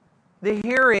the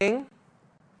hearing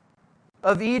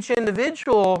of each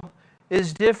individual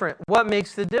is different. What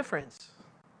makes the difference?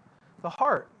 The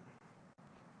heart.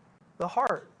 The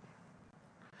heart.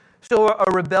 So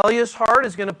a rebellious heart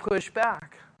is going to push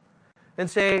back and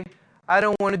say, I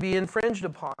don't want to be infringed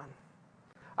upon.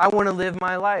 I want to live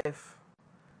my life.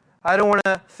 I don't want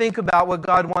to think about what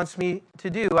God wants me to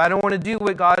do. I don't want to do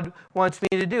what God wants me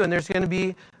to do. And there's going to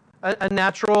be a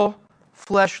natural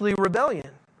fleshly rebellion.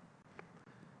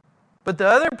 But the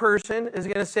other person is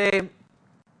going to say,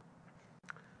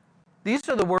 these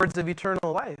are the words of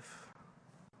eternal life.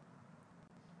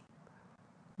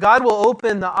 God will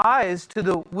open the eyes to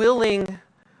the willing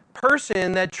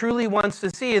person that truly wants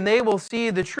to see, and they will see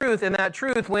the truth, and that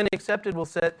truth, when accepted, will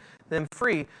set them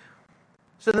free.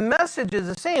 So the message is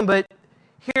the same, but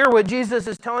here what Jesus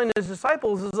is telling His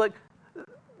disciples is like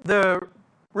the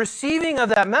receiving of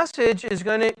that message is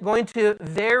going to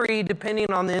vary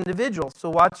depending on the individual. So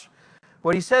watch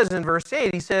what He says in verse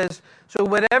 8. He says, so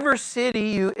whatever city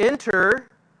you enter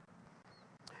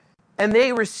and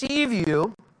they receive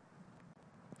you,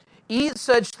 eat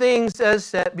such things as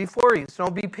set before you. So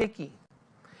don't be picky.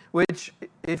 Which,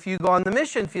 if you go on the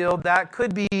mission field, that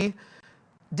could be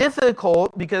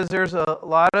difficult because there's a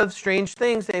lot of strange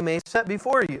things they may set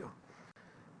before you.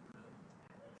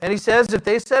 And He says, if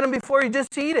they set them before you,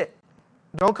 just eat it.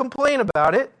 Don't complain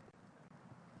about it.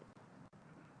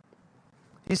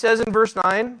 He says in verse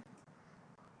 9,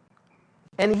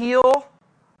 and heal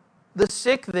the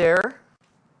sick there.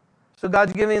 So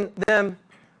God's giving them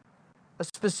a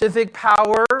specific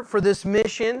power for this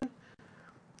mission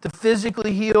to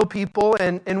physically heal people.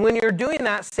 And when you're doing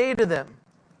that, say to them,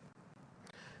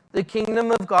 the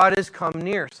kingdom of God has come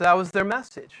near. So that was their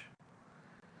message.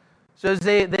 So as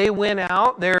they went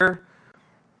out, their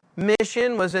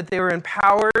mission was that they were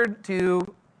empowered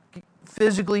to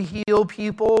physically heal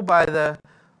people by the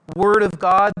word of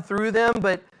God through them.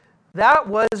 But that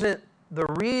wasn't the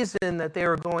reason that they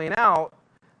were going out.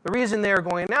 The reason they were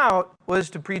going out was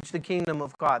to preach the kingdom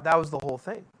of God. That was the whole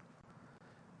thing.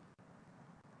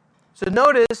 So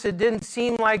notice it didn't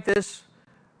seem like this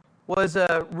was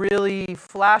a really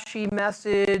flashy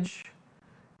message.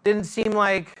 Didn't seem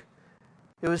like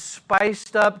it was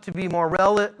spiced up to be more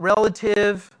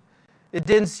relative. It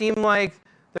didn't seem like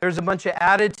there's a bunch of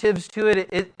additives to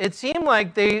it. It seemed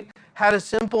like they had a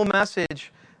simple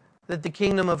message that the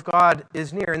kingdom of God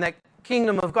is near, and that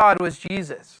kingdom of God was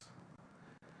Jesus.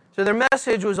 So their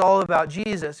message was all about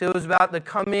Jesus. It was about the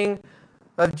coming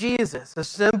of Jesus. A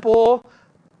simple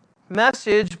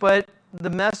message, but the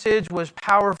message was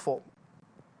powerful.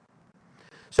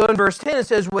 So in verse 10 it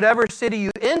says, whatever city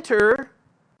you enter,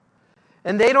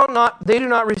 and they do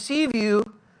not receive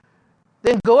you,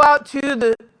 then go out to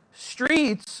the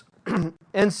streets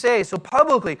and say, so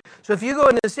publicly. So if you go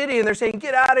into the city and they're saying,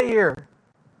 get out of here,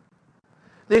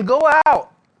 then go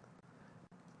out.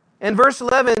 And verse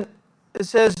 11, it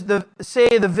says,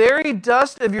 say, the very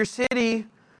dust of your city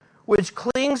which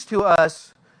clings to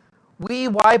us, we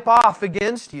wipe off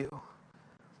against you.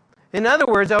 In other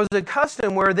words, that was a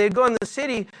custom where they'd go in the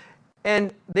city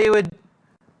and they would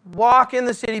walk in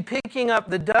the city picking up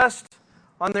the dust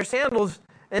on their sandals.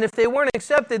 And if they weren't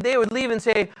accepted, they would leave and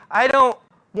say, I don't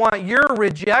want your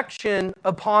rejection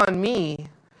upon me.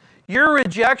 Your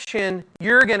rejection,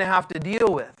 you're going to have to deal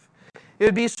with. It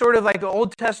would be sort of like an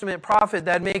Old Testament prophet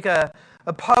that'd make a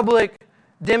public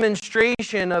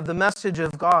demonstration of the message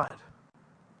of God.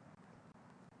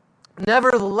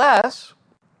 Nevertheless,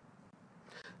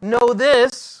 know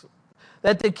this,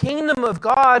 that the kingdom of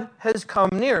God has come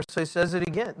near. So he says it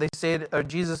again.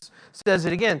 Jesus says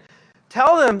it again.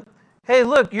 Tell them, hey,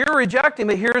 look, you're rejecting,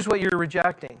 but here's what you're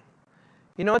rejecting.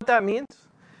 You know what that means?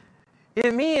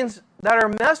 It means that our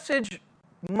message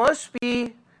must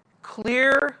be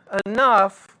clear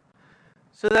enough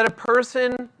so that a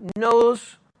person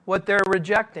knows what they're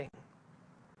rejecting.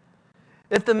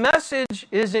 If the message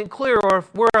isn't clear, or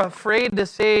if we're afraid to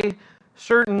say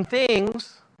certain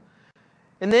things,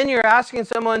 and then you're asking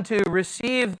someone to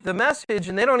receive the message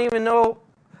and they don't even know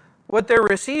what they're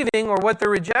receiving or what they're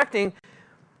rejecting,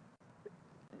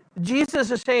 Jesus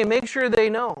is saying, make sure they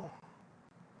know.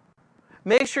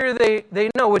 Make sure they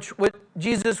know, what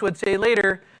Jesus would say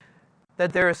later,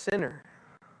 that they're a sinner.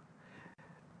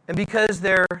 And because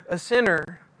they're a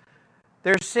sinner,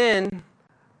 their sin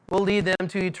will lead them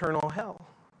to eternal hell.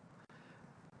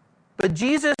 But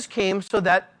Jesus came so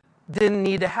that didn't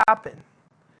need to happen.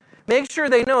 Make sure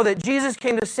they know that Jesus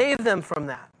came to save them from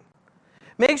that.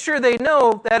 Make sure they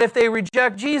know that if they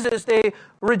reject Jesus, they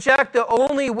reject the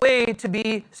only way to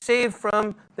be saved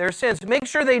from their sins. Make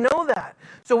sure they know that.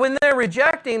 So when they're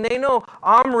rejecting, they know,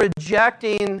 I'm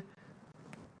rejecting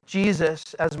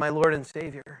Jesus as my Lord and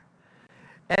Savior.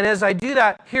 And as I do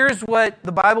that, here's what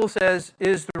the Bible says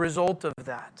is the result of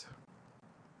that.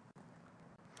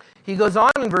 He goes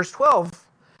on in verse 12,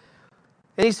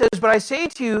 and he says, but I say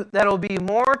to you that it will be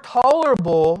more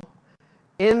tolerable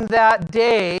in that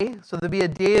day, so there'll be a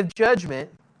day of judgment,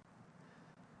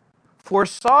 for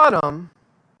Sodom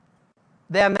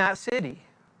than that city.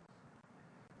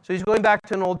 So he's going back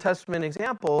to an Old Testament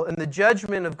example, and the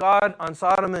judgment of God on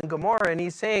Sodom and Gomorrah, and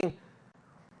he's saying,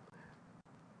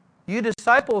 you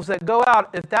disciples that go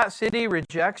out, if that city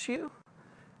rejects you,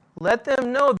 let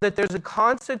them know that there's a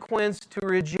consequence to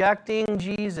rejecting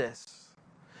Jesus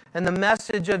and the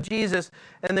message of Jesus.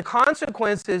 And the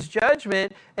consequence is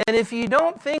judgment. And if you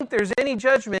don't think there's any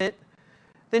judgment,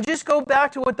 then just go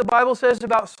back to what the Bible says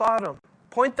about Sodom.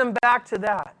 Point them back to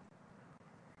that.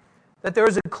 That there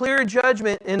was a clear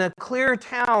judgment in a clear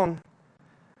town.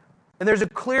 And there's a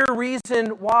clear reason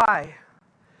why.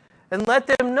 And let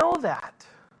them know that.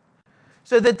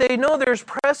 So that they know there's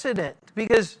precedent.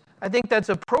 Because I think that's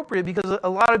appropriate, because a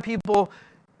lot of people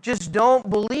just don't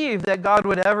believe that God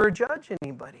would ever judge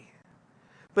anybody.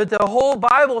 But the whole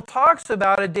Bible talks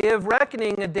about a day of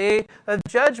reckoning, a day of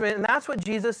judgment, and that's what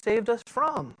Jesus saved us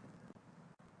from.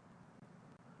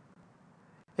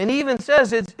 And he even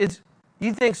says, it's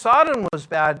you think Sodom was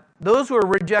bad, those who are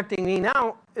rejecting me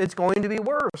now, it's going to be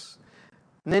worse.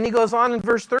 And then he goes on in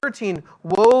verse 13,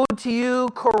 woe to you,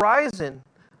 Chorazin,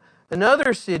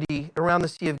 another city around the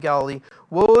Sea of Galilee.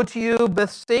 Woe to you,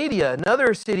 Bethsaida,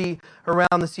 another city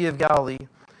around the Sea of Galilee.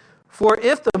 For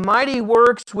if the mighty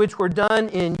works which were done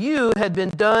in you had been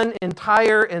done in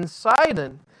Tyre and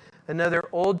Sidon," another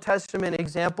Old Testament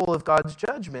example of God's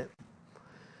judgment,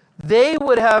 "they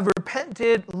would have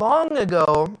repented long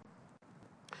ago,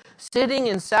 sitting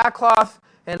in sackcloth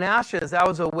and ashes." That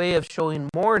was a way of showing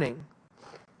mourning.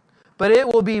 "But it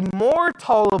will be more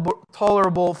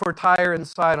tolerable for Tyre and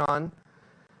Sidon,"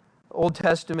 Old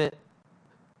Testament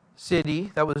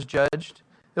city that was judged.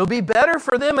 "It'll be better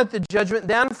for them at the judgment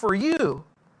than for you."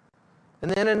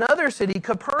 And then another city,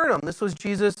 Capernaum. This was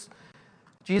Jesus'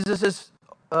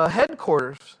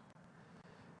 headquarters.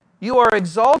 "You are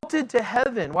exalted to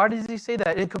heaven." Why does he say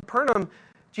that? In Capernaum,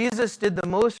 Jesus did the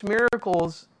most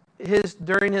miracles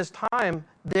during his time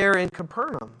there in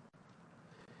Capernaum.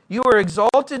 "You are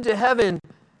exalted to heaven.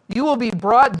 You will be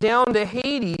brought down to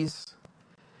Hades.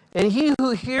 And he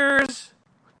who hears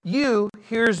you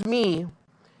hears me.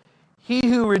 He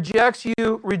who rejects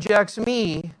you rejects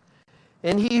me.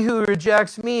 And he who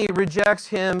rejects me rejects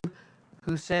him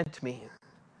who sent me."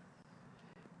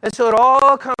 And so it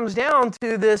all comes down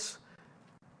to this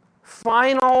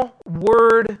final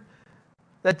word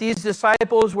that these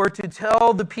disciples were to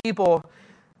tell the people,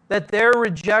 that their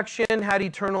rejection had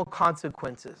eternal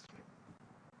consequences.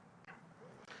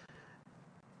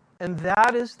 And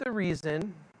that is the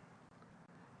reason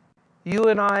you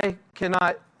and I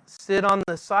cannot sit on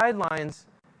the sidelines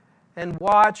and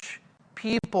watch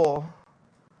people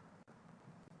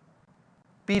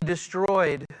be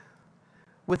destroyed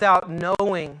without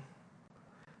knowing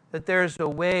that there's a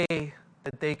way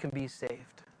that they can be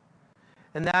saved.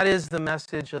 And that is the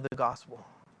message of the gospel.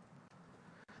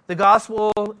 The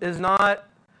gospel is not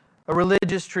a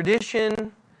religious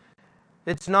tradition.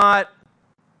 It's not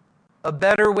a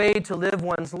better way to live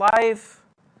one's life.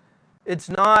 It's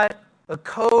not a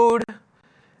code.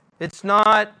 It's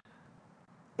not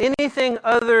anything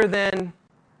other than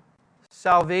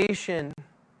salvation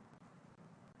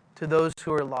to those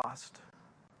who are lost.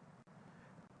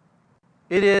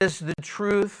 It is the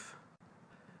truth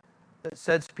that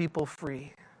sets people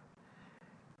free.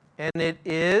 And it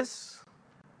is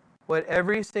what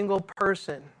every single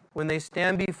person, when they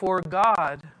stand before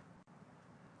God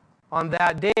on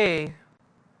that day,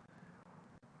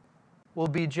 will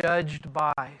be judged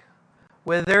by.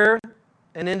 Whether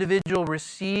an individual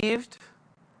received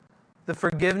the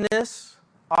forgiveness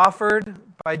offered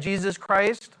by Jesus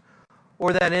Christ,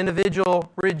 or that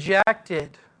individual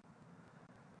rejected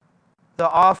the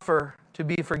offer to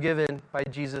be forgiven by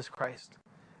Jesus Christ.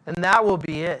 And that will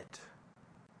be it.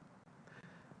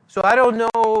 So I don't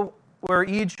know where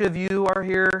each of you are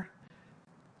here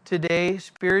today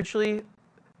spiritually,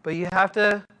 but you have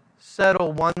to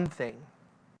settle one thing.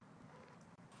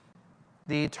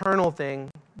 The eternal thing,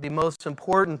 the most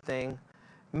important thing.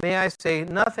 May I say,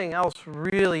 nothing else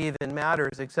really even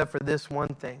matters except for this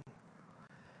one thing.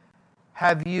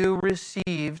 Have you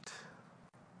received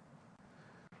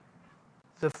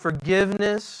the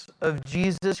forgiveness of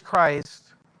Jesus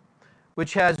Christ,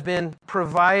 which has been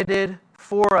provided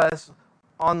for us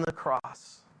on the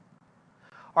cross?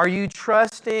 Are you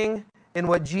trusting in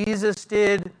what Jesus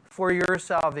did for your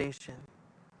salvation?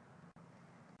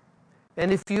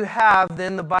 And if you have,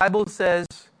 then the Bible says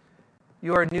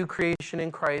you are a new creation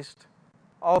in Christ.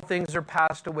 All things are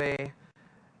passed away.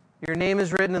 Your name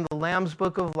is written in the Lamb's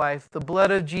Book of Life. The blood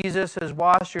of Jesus has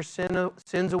washed your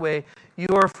sins away. You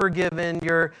are forgiven.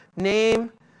 Your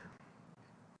name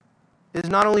is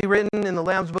not only written in the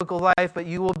Lamb's Book of Life, but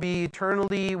you will be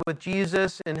eternally with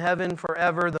Jesus in heaven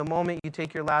forever the moment you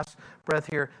take your last breath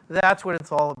here. That's what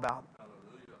it's all about.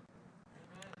 Hallelujah.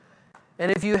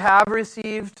 And if you have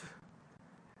received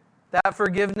that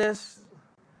forgiveness,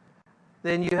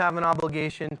 then you have an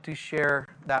obligation to share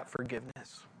that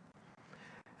forgiveness.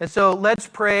 And so let's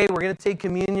pray. We're going to take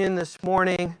communion this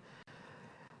morning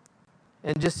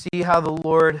and just see how the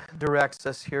Lord directs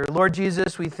us here. Lord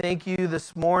Jesus, we thank you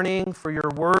this morning for your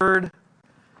word.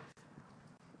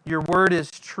 Your word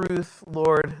is truth,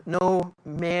 Lord. No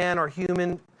man or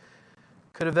human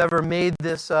could have ever made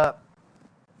this up.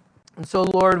 And so,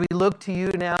 Lord, we look to you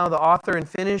now, the author and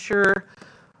finisher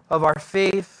of our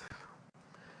faith.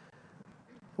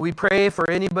 We pray for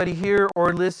anybody here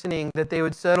or listening that they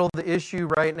would settle the issue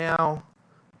right now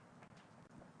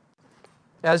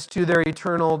as to their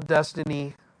eternal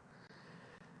destiny.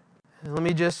 And let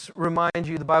me just remind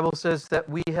you, the Bible says that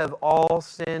we have all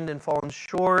sinned and fallen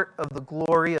short of the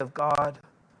glory of God.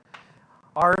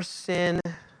 Our sin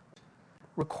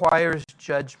requires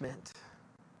judgment.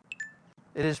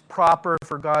 It is proper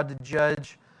for God to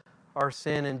judge our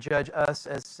sin and judge us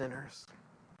as sinners.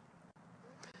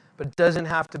 But it doesn't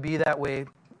have to be that way,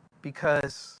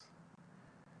 because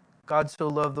God so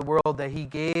loved the world that he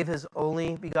gave his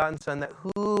only begotten Son, that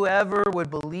whoever would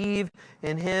believe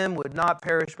in him would not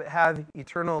perish but have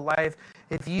eternal life.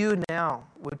 If you now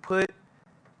would put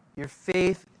your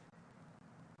faith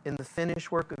in the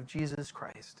finished work of Jesus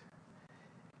Christ,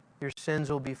 your sins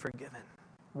will be forgiven,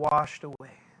 washed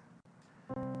away.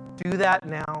 Do that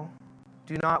now.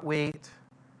 Do not wait.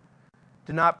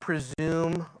 Do not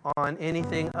presume on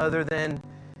anything other than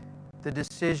the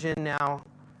decision now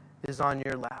is on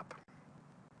your lap.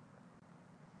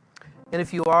 And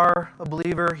if you are a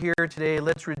believer here today,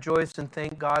 let's rejoice and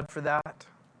thank God for that.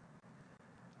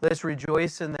 Let's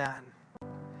rejoice in that.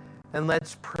 And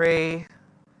let's pray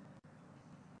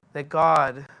that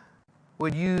God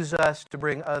would use us to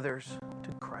bring others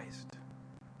to Christ.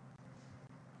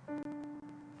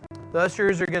 The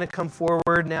ushers are going to come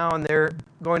forward now, and they're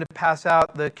going to pass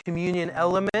out the communion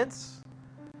elements.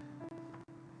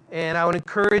 And I would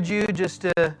encourage you just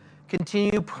to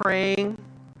continue praying,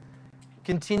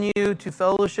 continue to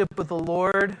fellowship with the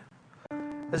Lord.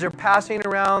 As they're passing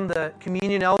around the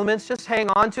communion elements, just hang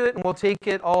on to it and we'll take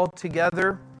it all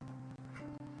together.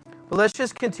 But let's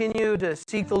just continue to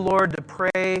seek the Lord, to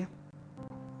pray,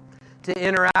 to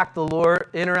interact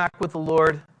with the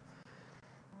Lord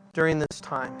during this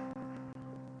time.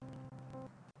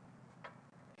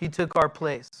 He took our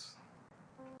place.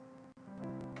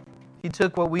 He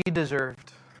took what we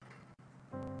deserved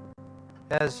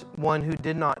as one who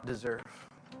did not deserve.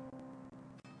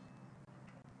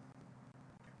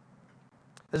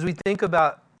 As we think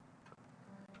about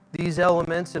these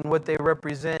elements and what they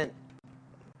represent,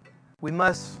 we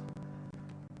must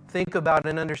think about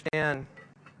and understand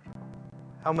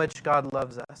how much God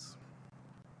loves us.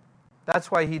 That's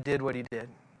why he did what he did.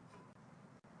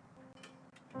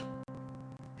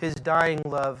 His dying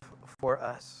love for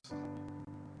us.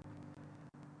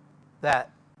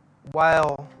 That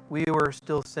while we were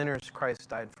still sinners, Christ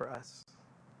died for us.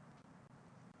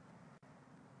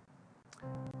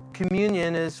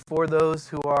 Communion is for those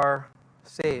who are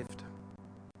saved.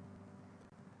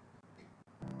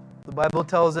 The Bible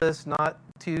tells us not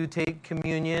to take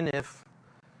communion if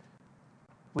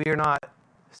we are not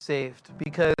saved,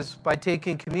 because by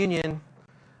taking communion,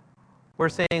 we're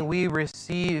saying we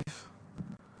receive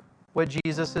what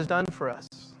Jesus has done for us.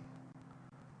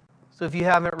 So if you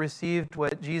haven't received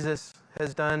what Jesus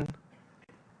has done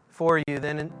for you,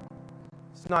 then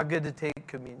it's not good to take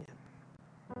communion.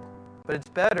 But it's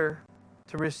better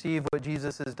to receive what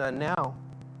Jesus has done now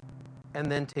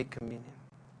and then take communion.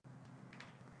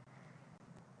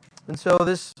 And so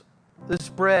this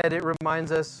bread, it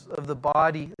reminds us of the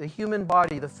body, the human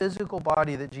body, the physical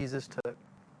body that Jesus took.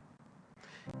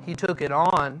 He took it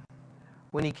on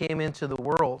when he came into the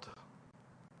world.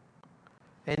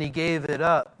 And he gave it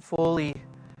up fully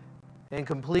and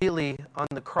completely on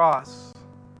the cross.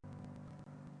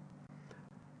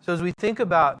 So as we think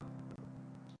about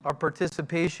our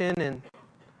participation in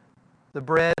the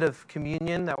bread of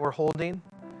communion that we're holding,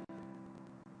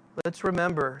 let's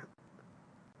remember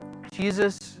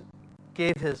Jesus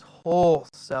gave his whole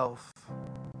self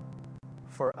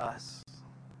for us.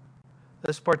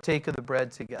 Let's partake of the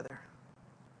bread together.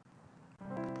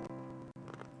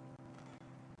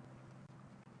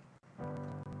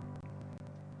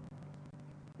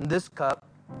 This cup,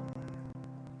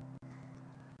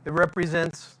 it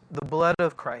represents the blood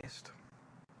of Christ,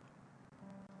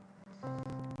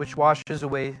 which washes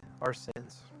away our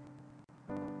sins.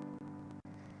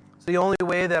 It's the only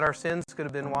way that our sins could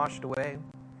have been washed away.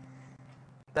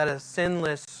 That a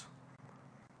sinless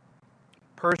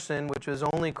person, which was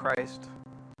only Christ,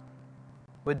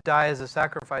 would die as a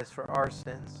sacrifice for our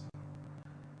sins.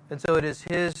 And so it is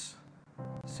his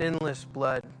sinless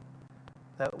blood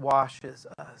that washes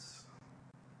us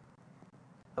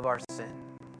of our sin.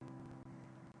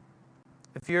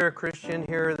 If you're a Christian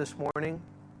here this morning,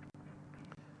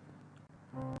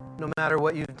 no matter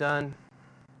what you've done,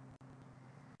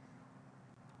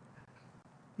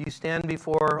 you stand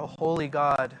before a holy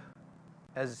God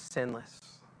as sinless,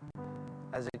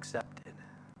 as accepted,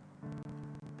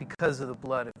 because of the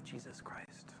blood of Jesus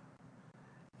Christ.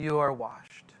 You are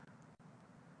washed.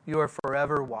 You are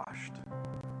forever washed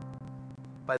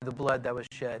by the blood that was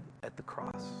shed at the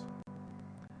cross.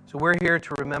 So we're here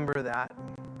to remember that.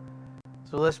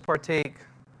 So let's partake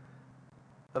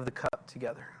of the cup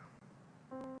together.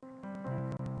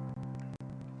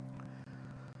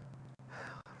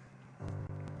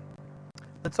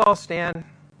 Let's all stand.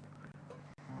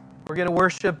 We're going to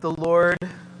worship the Lord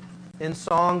in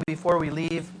song before we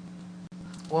leave.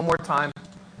 One more time.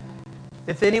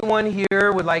 If anyone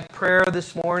here would like prayer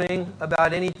this morning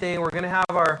about anything, we're going to have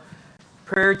our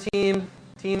prayer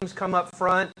teams come up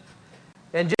front.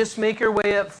 And just make your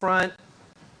way up front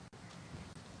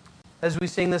as we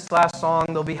sing this last song.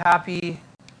 They'll be happy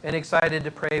and excited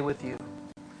to pray with you.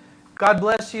 God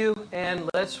bless you, and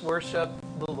let's worship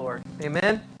the Lord.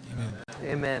 Amen? Amen.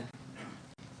 Amen.